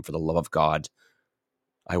 Please, Mom, for the love of God,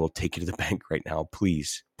 I will take you to the bank right now.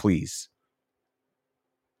 Please, please.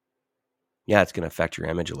 Yeah, it's going to affect your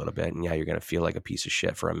image a little bit. And yeah, you're going to feel like a piece of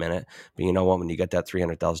shit for a minute. But you know what? When you get that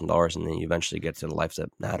 $300,000 and then you eventually get to the life that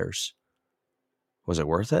matters, was it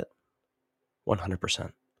worth it?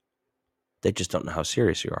 100%. They just don't know how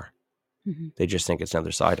serious you are. Mm-hmm. They just think it's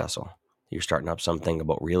another side hustle. You're starting up something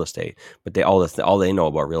about real estate. But all they know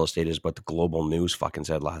about real estate is what the global news fucking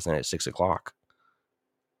said last night at 6 o'clock.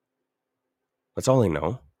 That's all they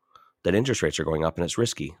know. That interest rates are going up and it's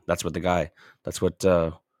risky. That's what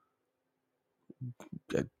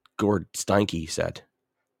Gord Steinke said.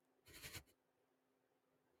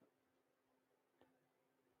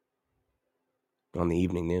 On the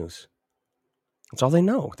evening news. That's all they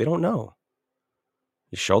know. They don't know.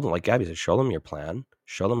 You show them, like Gabby said, show them your plan.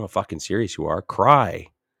 Show them how fucking serious you are. Cry.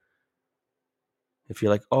 If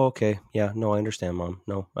you're like, oh, okay. Yeah, no, I understand, Mom.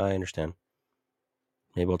 No, I understand.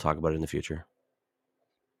 Maybe we'll talk about it in the future.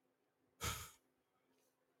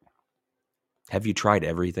 Have you tried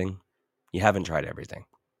everything? You haven't tried everything.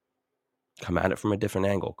 Come at it from a different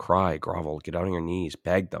angle. Cry, grovel, get out on your knees,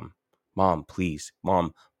 beg them. Mom, please.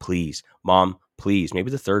 Mom, please. Mom, please. Maybe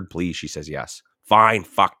the third please, she says yes. Fine,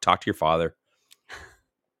 fuck, talk to your father.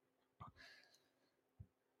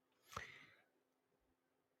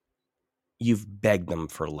 You've begged them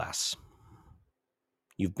for less.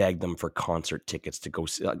 You've begged them for concert tickets to go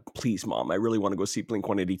see. Please, Mom, I really want to go see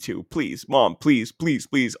Blink-182. Please, Mom, please, please,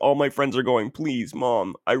 please. All my friends are going. Please,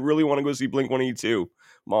 Mom, I really want to go see Blink-182.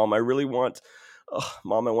 Mom, I really want...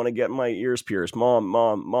 Mom, I want to get my ears pierced.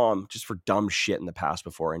 Mom, just for dumb shit in the past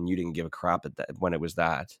before, and you didn't give a crap at that when it was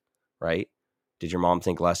that, right? Did your mom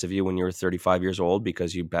think less of you when you were 35 years old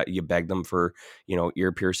because you begged them for,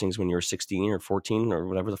 ear piercings when you were 16 or 14 or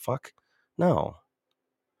whatever the fuck? No.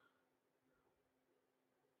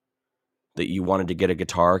 That you wanted to get a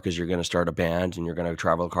guitar because you're going to start a band and you're going to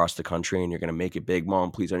travel across the country and you're going to make it big. Mom,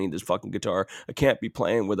 please, I need this fucking guitar. I can't be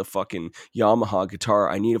playing with a fucking Yamaha guitar.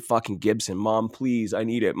 I need a fucking Gibson. Mom, please, I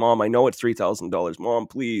need it. Mom, I know it's $3,000. Mom,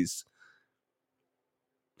 please.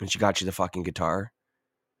 And she got you the fucking guitar.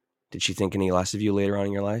 Did she think any less of you later on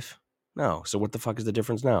in your life? No. So what the fuck is the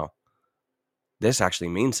difference now? This actually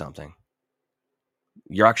means something.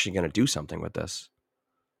 You're actually going to do something with this.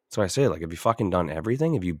 So I say, have you fucking done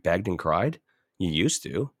everything? Have you begged and cried? You used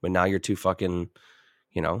to, but now you're too fucking,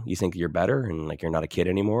 you think you're better and you're not a kid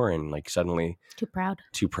anymore and suddenly too proud.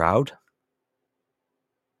 Too proud.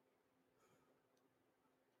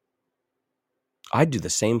 I'd do the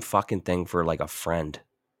same fucking thing for a friend.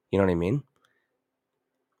 You know what I mean?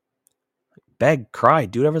 Beg, cry,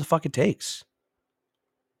 do whatever the fuck it takes.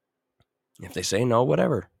 If they say no,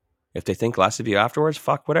 whatever. If they think less of you afterwards,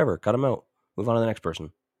 fuck, whatever. Cut them out. Move on to the next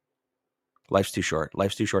person. Life's too short.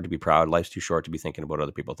 Life's too short to be proud. Life's too short to be thinking about what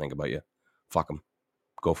other people think about you. Fuck them.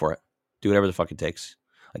 Go for it. Do whatever the fuck it takes.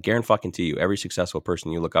 I guarantee you, every successful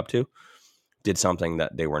person you look up to did something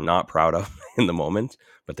that they were not proud of in the moment,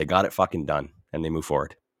 but they got it fucking done and they move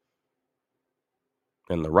forward.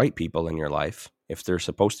 And the right people in your life, if they're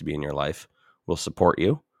supposed to be in your life, will support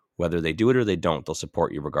you. Whether they do it or they don't, they'll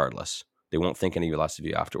support you regardless. They won't think any less of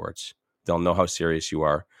you afterwards. They'll know how serious you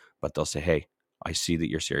are, but they'll say, hey, I see that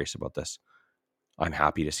you're serious about this. I'm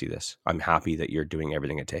happy to see this. I'm happy that you're doing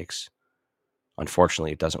everything it takes.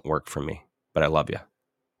 Unfortunately, it doesn't work for me, but I love you.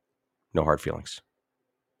 No hard feelings.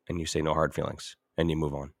 And you say no hard feelings and you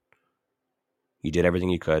move on. You did everything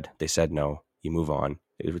you could. They said no. You move on.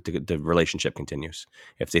 The relationship continues.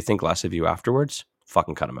 If they think less of you afterwards,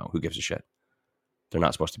 fucking cut them out. Who gives a shit? They're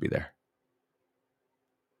not supposed to be there.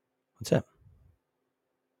 That's it.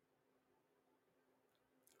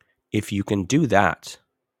 If you can do that,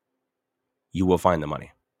 you will find the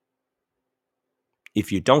money.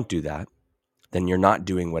 If you don't do that, then you're not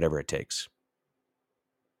doing whatever it takes.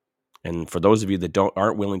 And for those of you that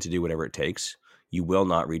aren't willing to do whatever it takes, you will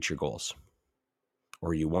not reach your goals,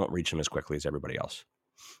 or you won't reach them as quickly as everybody else.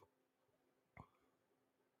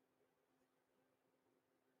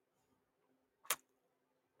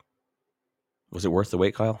 Was it worth the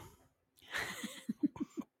wait, Kyle?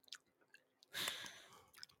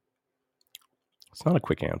 It's not a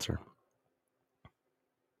quick answer.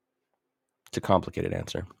 It's a complicated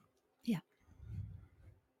answer. Yeah.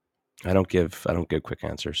 I don't give quick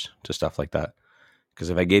answers to stuff like that, because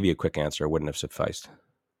if I gave you a quick answer, it wouldn't have sufficed.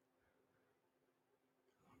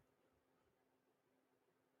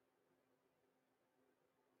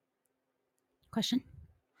 Question?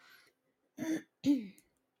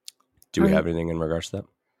 Do we have anything in regards to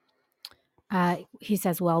that? He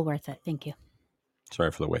says, well worth it. Thank you.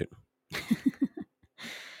 Sorry for the wait.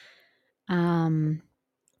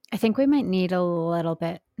 I think we might need a little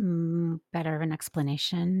bit better of an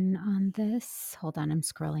explanation on this. Hold on, I'm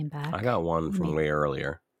scrolling back. I got one from way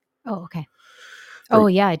earlier. Oh, okay. Oh,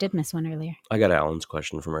 yeah, I did miss one earlier. I got Alan's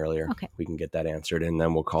question from earlier. Okay. We can get that answered, and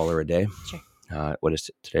then we'll call her a day. Sure. What is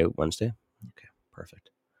it today? Wednesday? Okay, perfect.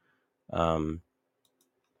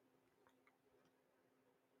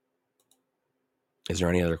 Is there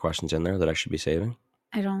any other questions in there that I should be saving?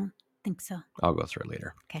 I don't think so. I'll go through it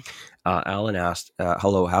later. Okay. Alan asked,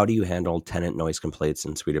 hello, how do you handle tenant noise complaints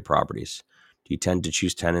in suited properties? Do you tend to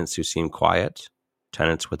choose tenants who seem quiet?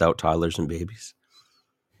 Tenants without toddlers and babies?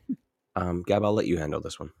 Gab, I'll let you handle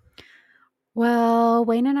this one. Well,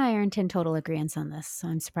 Wayne and I aren't in total agreement on this, so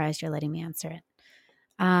I'm surprised you're letting me answer it.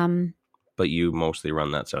 But you mostly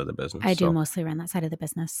run that side of the business. I do mostly run that side of the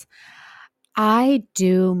business. I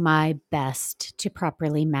do my best to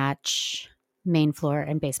properly match main floor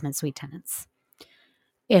and basement suite tenants.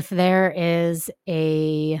 If there is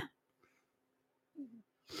I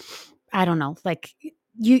don't know, like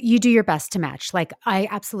you do your best to match. Like I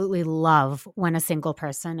absolutely love when a single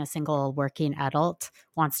working adult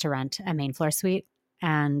wants to rent a main floor suite,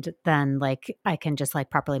 and then like I can just like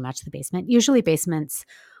properly match the basement. Usually basements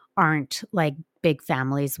aren't like big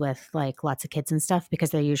families with like lots of kids and stuff,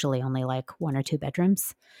 because they're usually only like 1 or 2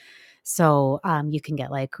 bedrooms. So you can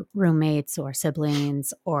get like roommates or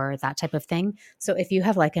siblings or that type of thing. So if you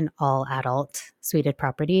have like an all adult suited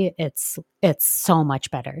property, it's so much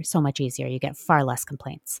better, so much easier. You get far less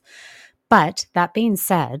complaints. But that being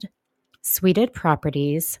said, suited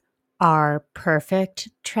properties are perfect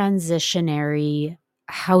transitionary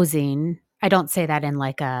housing. I don't say that in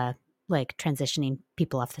like transitioning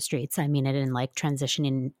people off the streets. I mean it in like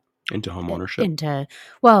transitioning into home ownership.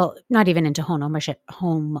 Not even into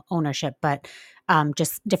home ownership, but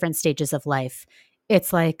just different stages of life.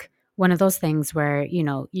 It's like one of those things where, you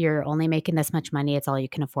know, you're only making this much money. It's all you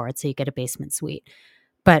can afford. So you get a basement suite.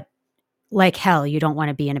 But like hell, you don't want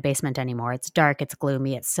to be in a basement anymore. It's dark, it's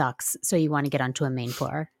gloomy, it sucks. So you want to get onto a main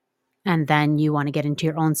floor. And then you want to get into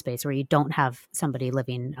your own space where you don't have somebody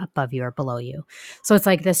living above you or below you. So it's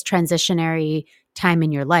like this transitionary time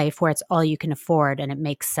in your life where it's all you can afford and it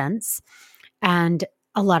makes sense. And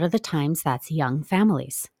a lot of the times that's young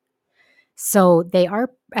families. So they are,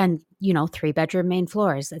 and 3-bedroom main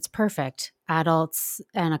floors, it's perfect. Adults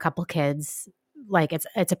and a couple kids, like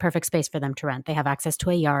it's a perfect space for them to rent. They have access to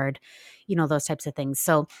a yard, those types of things.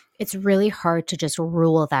 So it's really hard to just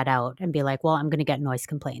rule that out and be like, well, I'm going to get noise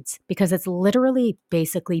complaints, because it's literally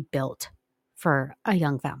basically built for a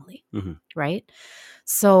young family, right?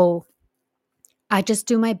 So I just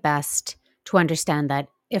do my best to understand that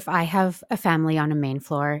if I have a family on a main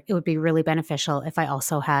floor, it would be really beneficial if I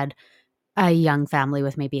also had a young family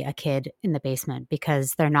with maybe a kid in the basement,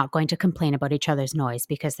 because they're not going to complain about each other's noise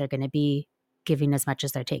because they're going to be giving as much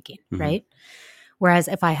as they're taking, right? Whereas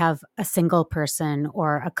if I have a single person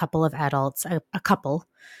or a couple of adults, a couple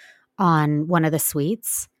on one of the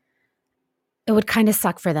suites, it would kind of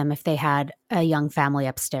suck for them if they had a young family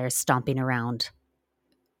upstairs stomping around,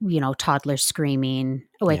 toddlers screaming,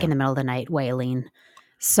 awake in the middle of the night, wailing.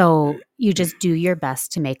 So you just do your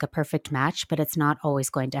best to make a perfect match, but it's not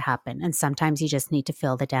always going to happen. And sometimes you just need to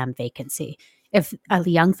fill the damn vacancy. If a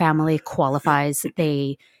young family qualifies,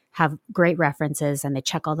 they have great references and they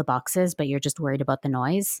check all the boxes, but you're just worried about the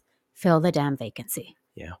noise, fill the damn vacancy.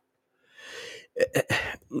 Yeah.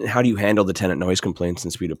 How do you handle the tenant noise complaints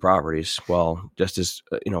in suited properties? Well, just as,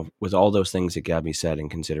 with all those things that Gabby said in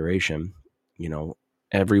consideration,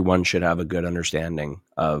 everyone should have a good understanding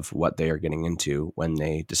of what they are getting into when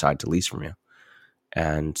they decide to lease from you.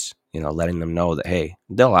 And, letting them know that, hey,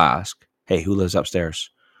 they'll ask, hey, who lives upstairs?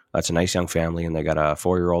 That's a nice young family and they got a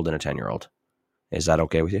 4-year-old and a 10-year-old. Is that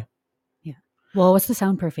okay with you? Yeah. Well, what's the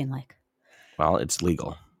soundproofing like? Well, it's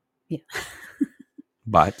legal. Yeah.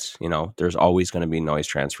 But, there's always going to be noise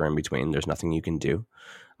transfer in between. There's nothing you can do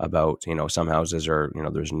about, some houses are,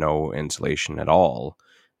 there's no insulation at all.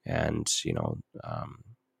 And, and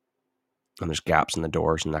there's gaps in the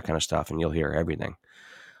doors and that kind of stuff, and you'll hear everything.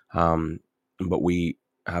 But we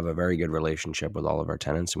have a very good relationship with all of our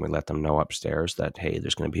tenants, and we let them know upstairs that, hey,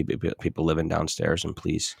 there's going to be people living downstairs, and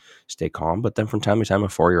please stay calm. But then from time to time, a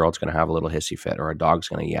 4-year-old's going to have a little hissy fit, or a dog's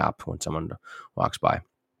going to yap when someone walks by.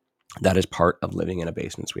 That is part of living in a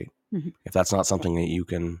basement suite. Mm-hmm. If that's not something that you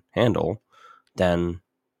can handle, then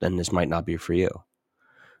this might not be for you.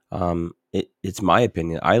 It's my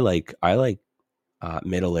opinion. I like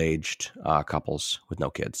middle-aged couples with no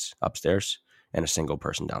kids upstairs and a single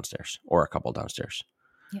person downstairs, or a couple downstairs.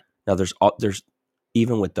 Yeah. Now there's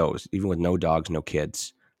even with no dogs, no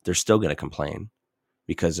kids, they're still going to complain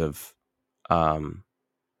because of,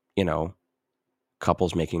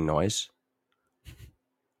 couples making noise,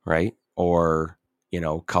 right? Or,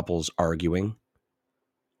 couples arguing,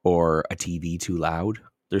 or a TV too loud.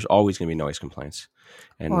 There's always going to be noise complaints.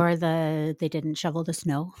 Or they didn't shovel the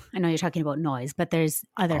snow. I know you're talking about noise, but there's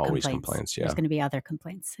other complaints. Yeah. There's going to be other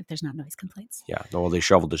complaints if there's not noise complaints. Yeah. Well, they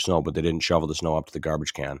shoveled the snow, but they didn't shovel the snow up to the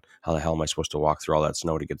garbage can. How the hell am I supposed to walk through all that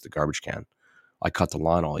snow to get to the garbage can? I cut the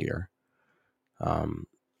lawn all year.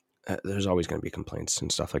 There's always going to be complaints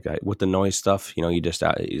and stuff like that. With the noise stuff, you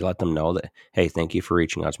let them know that, hey, thank you for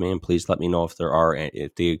reaching out to me, and please let me know if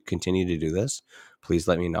they continue to do this, please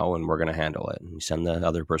let me know, and we're going to handle it. And you send the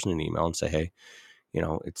other person an email and say, hey,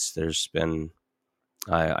 there's been,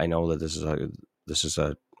 I know that this is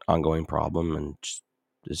a ongoing problem, and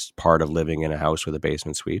is part of living in a house with a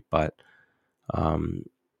basement suite, but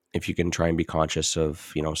if you can try and be conscious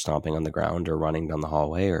of, stomping on the ground or running down the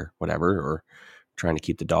hallway or whatever, or trying to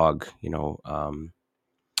keep the dog,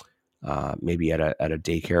 maybe at a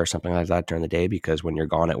daycare or something like that during the day, because when you're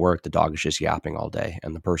gone at work, the dog is just yapping all day,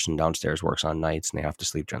 and the person downstairs works on nights and they have to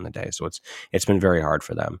sleep during the day. So it's been very hard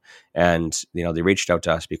for them. And, they reached out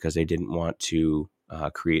to us because they didn't want to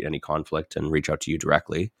create any conflict and reach out to you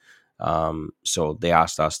directly. So they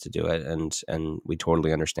asked us to do it, and we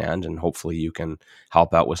totally understand, and hopefully you can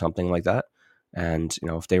help out with something like that. And,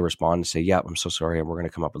 if they respond and say, yeah, I'm so sorry, and we're going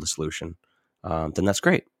to come up with a solution, then that's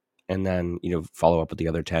great. And then, follow up with the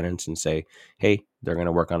other tenants and say, hey, they're going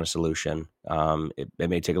to work on a solution. It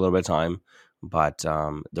may take a little bit of time, but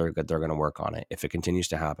they're going to work on it. If it continues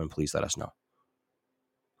to happen, please let us know.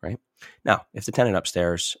 Right? Now, if the tenant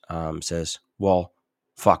upstairs says, well,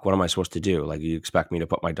 fuck, what am I supposed to do? Like, you expect me to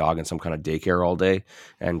put my dog in some kind of daycare all day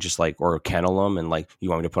and just or kennel him, and you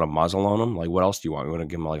want me to put a muzzle on him? Like, what else do you want? You want to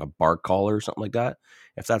give him a bark collar or something like that?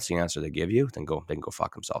 If that's the answer they give you, then they can go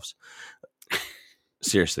fuck themselves.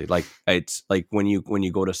 Seriously, it's like when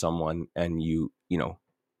you go to someone and you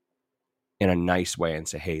in a nice way and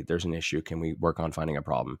say, hey, there's an issue, can we work on finding a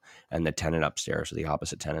problem? And the tenant upstairs, or the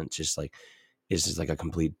opposite tenant, is just a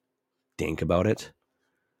complete dink about it.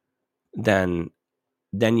 Then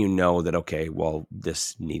that, okay, well,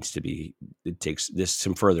 this needs to be,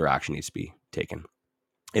 some further action needs to be taken.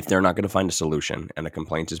 If they're not going to find a solution and a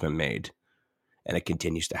complaint has been made and it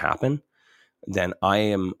continues to happen, then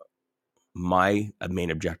my main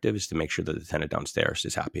objective is to make sure that the tenant downstairs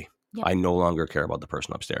is happy. Yep. I no longer care about the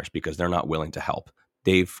person upstairs because they're not willing to help.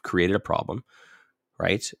 They've created a problem,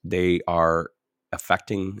 right? They are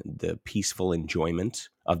affecting the peaceful enjoyment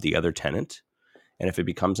of the other tenant. And if it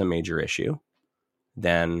becomes a major issue,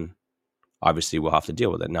 then obviously we'll have to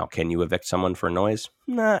deal with it. Now, can you evict someone for noise?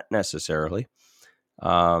 Not necessarily.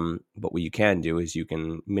 But what you can do is you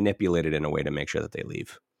can manipulate it in a way to make sure that they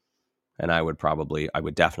leave. And I would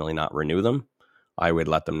definitely not renew them. I would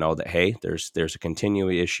let them know that, hey, there's a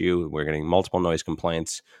continuing issue. We're getting multiple noise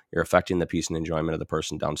complaints. You're affecting the peace and enjoyment of the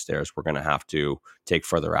person downstairs. We're going to have to take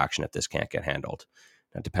further action if this can't get handled.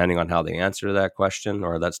 Now, depending on how they answer to that question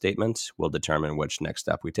or that statement, will determine which next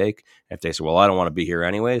step we take. If they say, well, I don't want to be here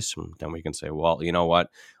anyways, then we can say, well, you know what?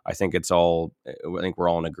 I think we're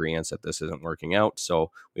all in agreement that this isn't working out.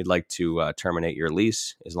 So we'd like to terminate your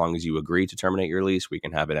lease. As long as you agree to terminate your lease, we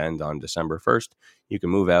can have it end on December 1st. You can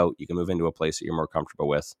move out. You can move into a place that you're more comfortable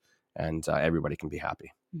with, and everybody can be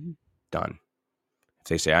happy. Mm-hmm. Done. If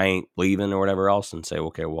they say, I ain't leaving or whatever else, and say,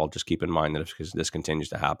 okay, well, just keep in mind that if this continues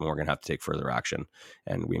to happen, we're going to have to take further action,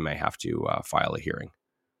 and we may have to file a hearing.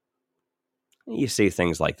 You say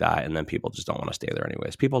things like that, and then people just don't want to stay there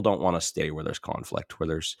anyways. People don't want to stay where there's conflict, where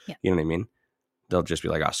there's, you know what I mean? They'll just be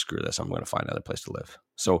like, oh, screw this, I'm going to find another place to live.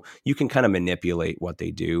 So you can kind of manipulate what they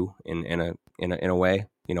do in a way,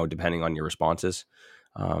 depending on your responses.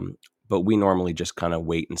 But we normally just kind of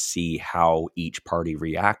wait and see how each party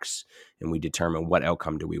reacts, and we determine what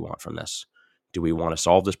outcome do we want from this. Do we want to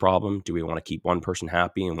solve this problem? Do we want to keep one person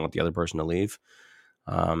happy and want the other person to leave?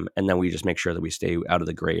 And then we just make sure that we stay out of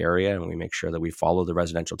the gray area, and we make sure that we follow the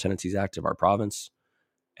Residential Tenancies Act of our province.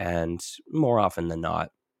 And more often than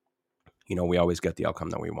not, we always get the outcome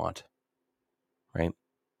that we want, right?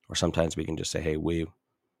 Or sometimes we can just say, hey,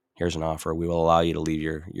 here's an offer. We will allow you to leave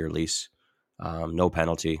your lease. No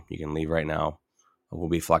penalty. You can leave right now. We'll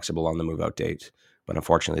be flexible on the move out date. But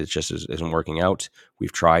unfortunately, it just isn't working out.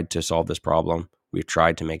 We've tried to solve this problem. We've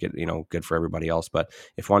tried to make it, good for everybody else. But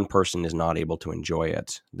if one person is not able to enjoy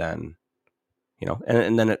it, then,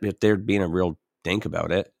 and then if they're being a real dink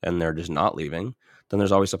about it and they're just not leaving, then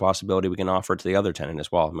there's always a possibility we can offer it to the other tenant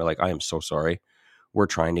as well. And we're like, I am so sorry. We're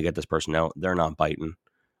trying to get this person out. They're not biting.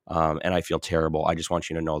 And I feel terrible. I just want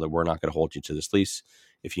you to know that we're not going to hold you to this lease.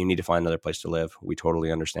 If you need to find another place to live, we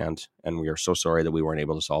totally understand. And we are so sorry that we weren't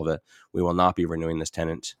able to solve it. We will not be renewing this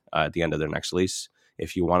tenant at the end of their next lease.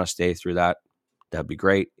 If you want to stay through that, that'd be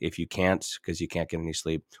great. If you can't, because you can't get any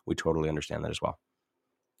sleep, we totally understand that as well.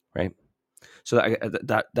 Right? So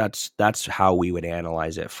that's how we would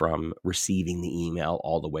analyze it from receiving the email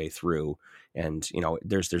all the way through. And,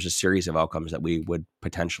 there's a series of outcomes that we would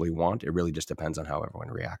potentially want. It really just depends on how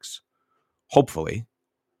everyone reacts. Hopefully,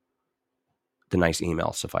 the nice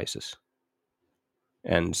email suffices.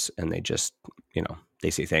 And they just, they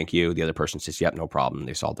say thank you. The other person says, yep, no problem.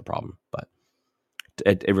 They solved the problem. But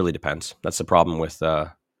it really depends. That's the problem with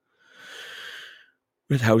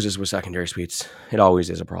houses with secondary suites. It always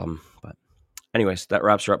is a problem. But anyways, that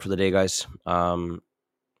wraps her up for the day, guys.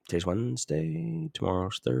 Today's Wednesday.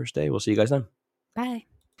 Tomorrow's Thursday. We'll see you guys then. Bye.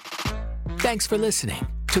 Thanks for listening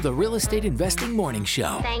to the Real Estate Investing Morning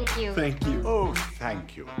Show. Thank you. Thank you. Oh,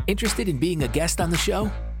 thank you. Interested in being a guest on the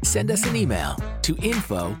show? Send us an email to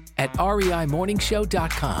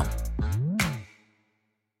info@reimorningshow.com.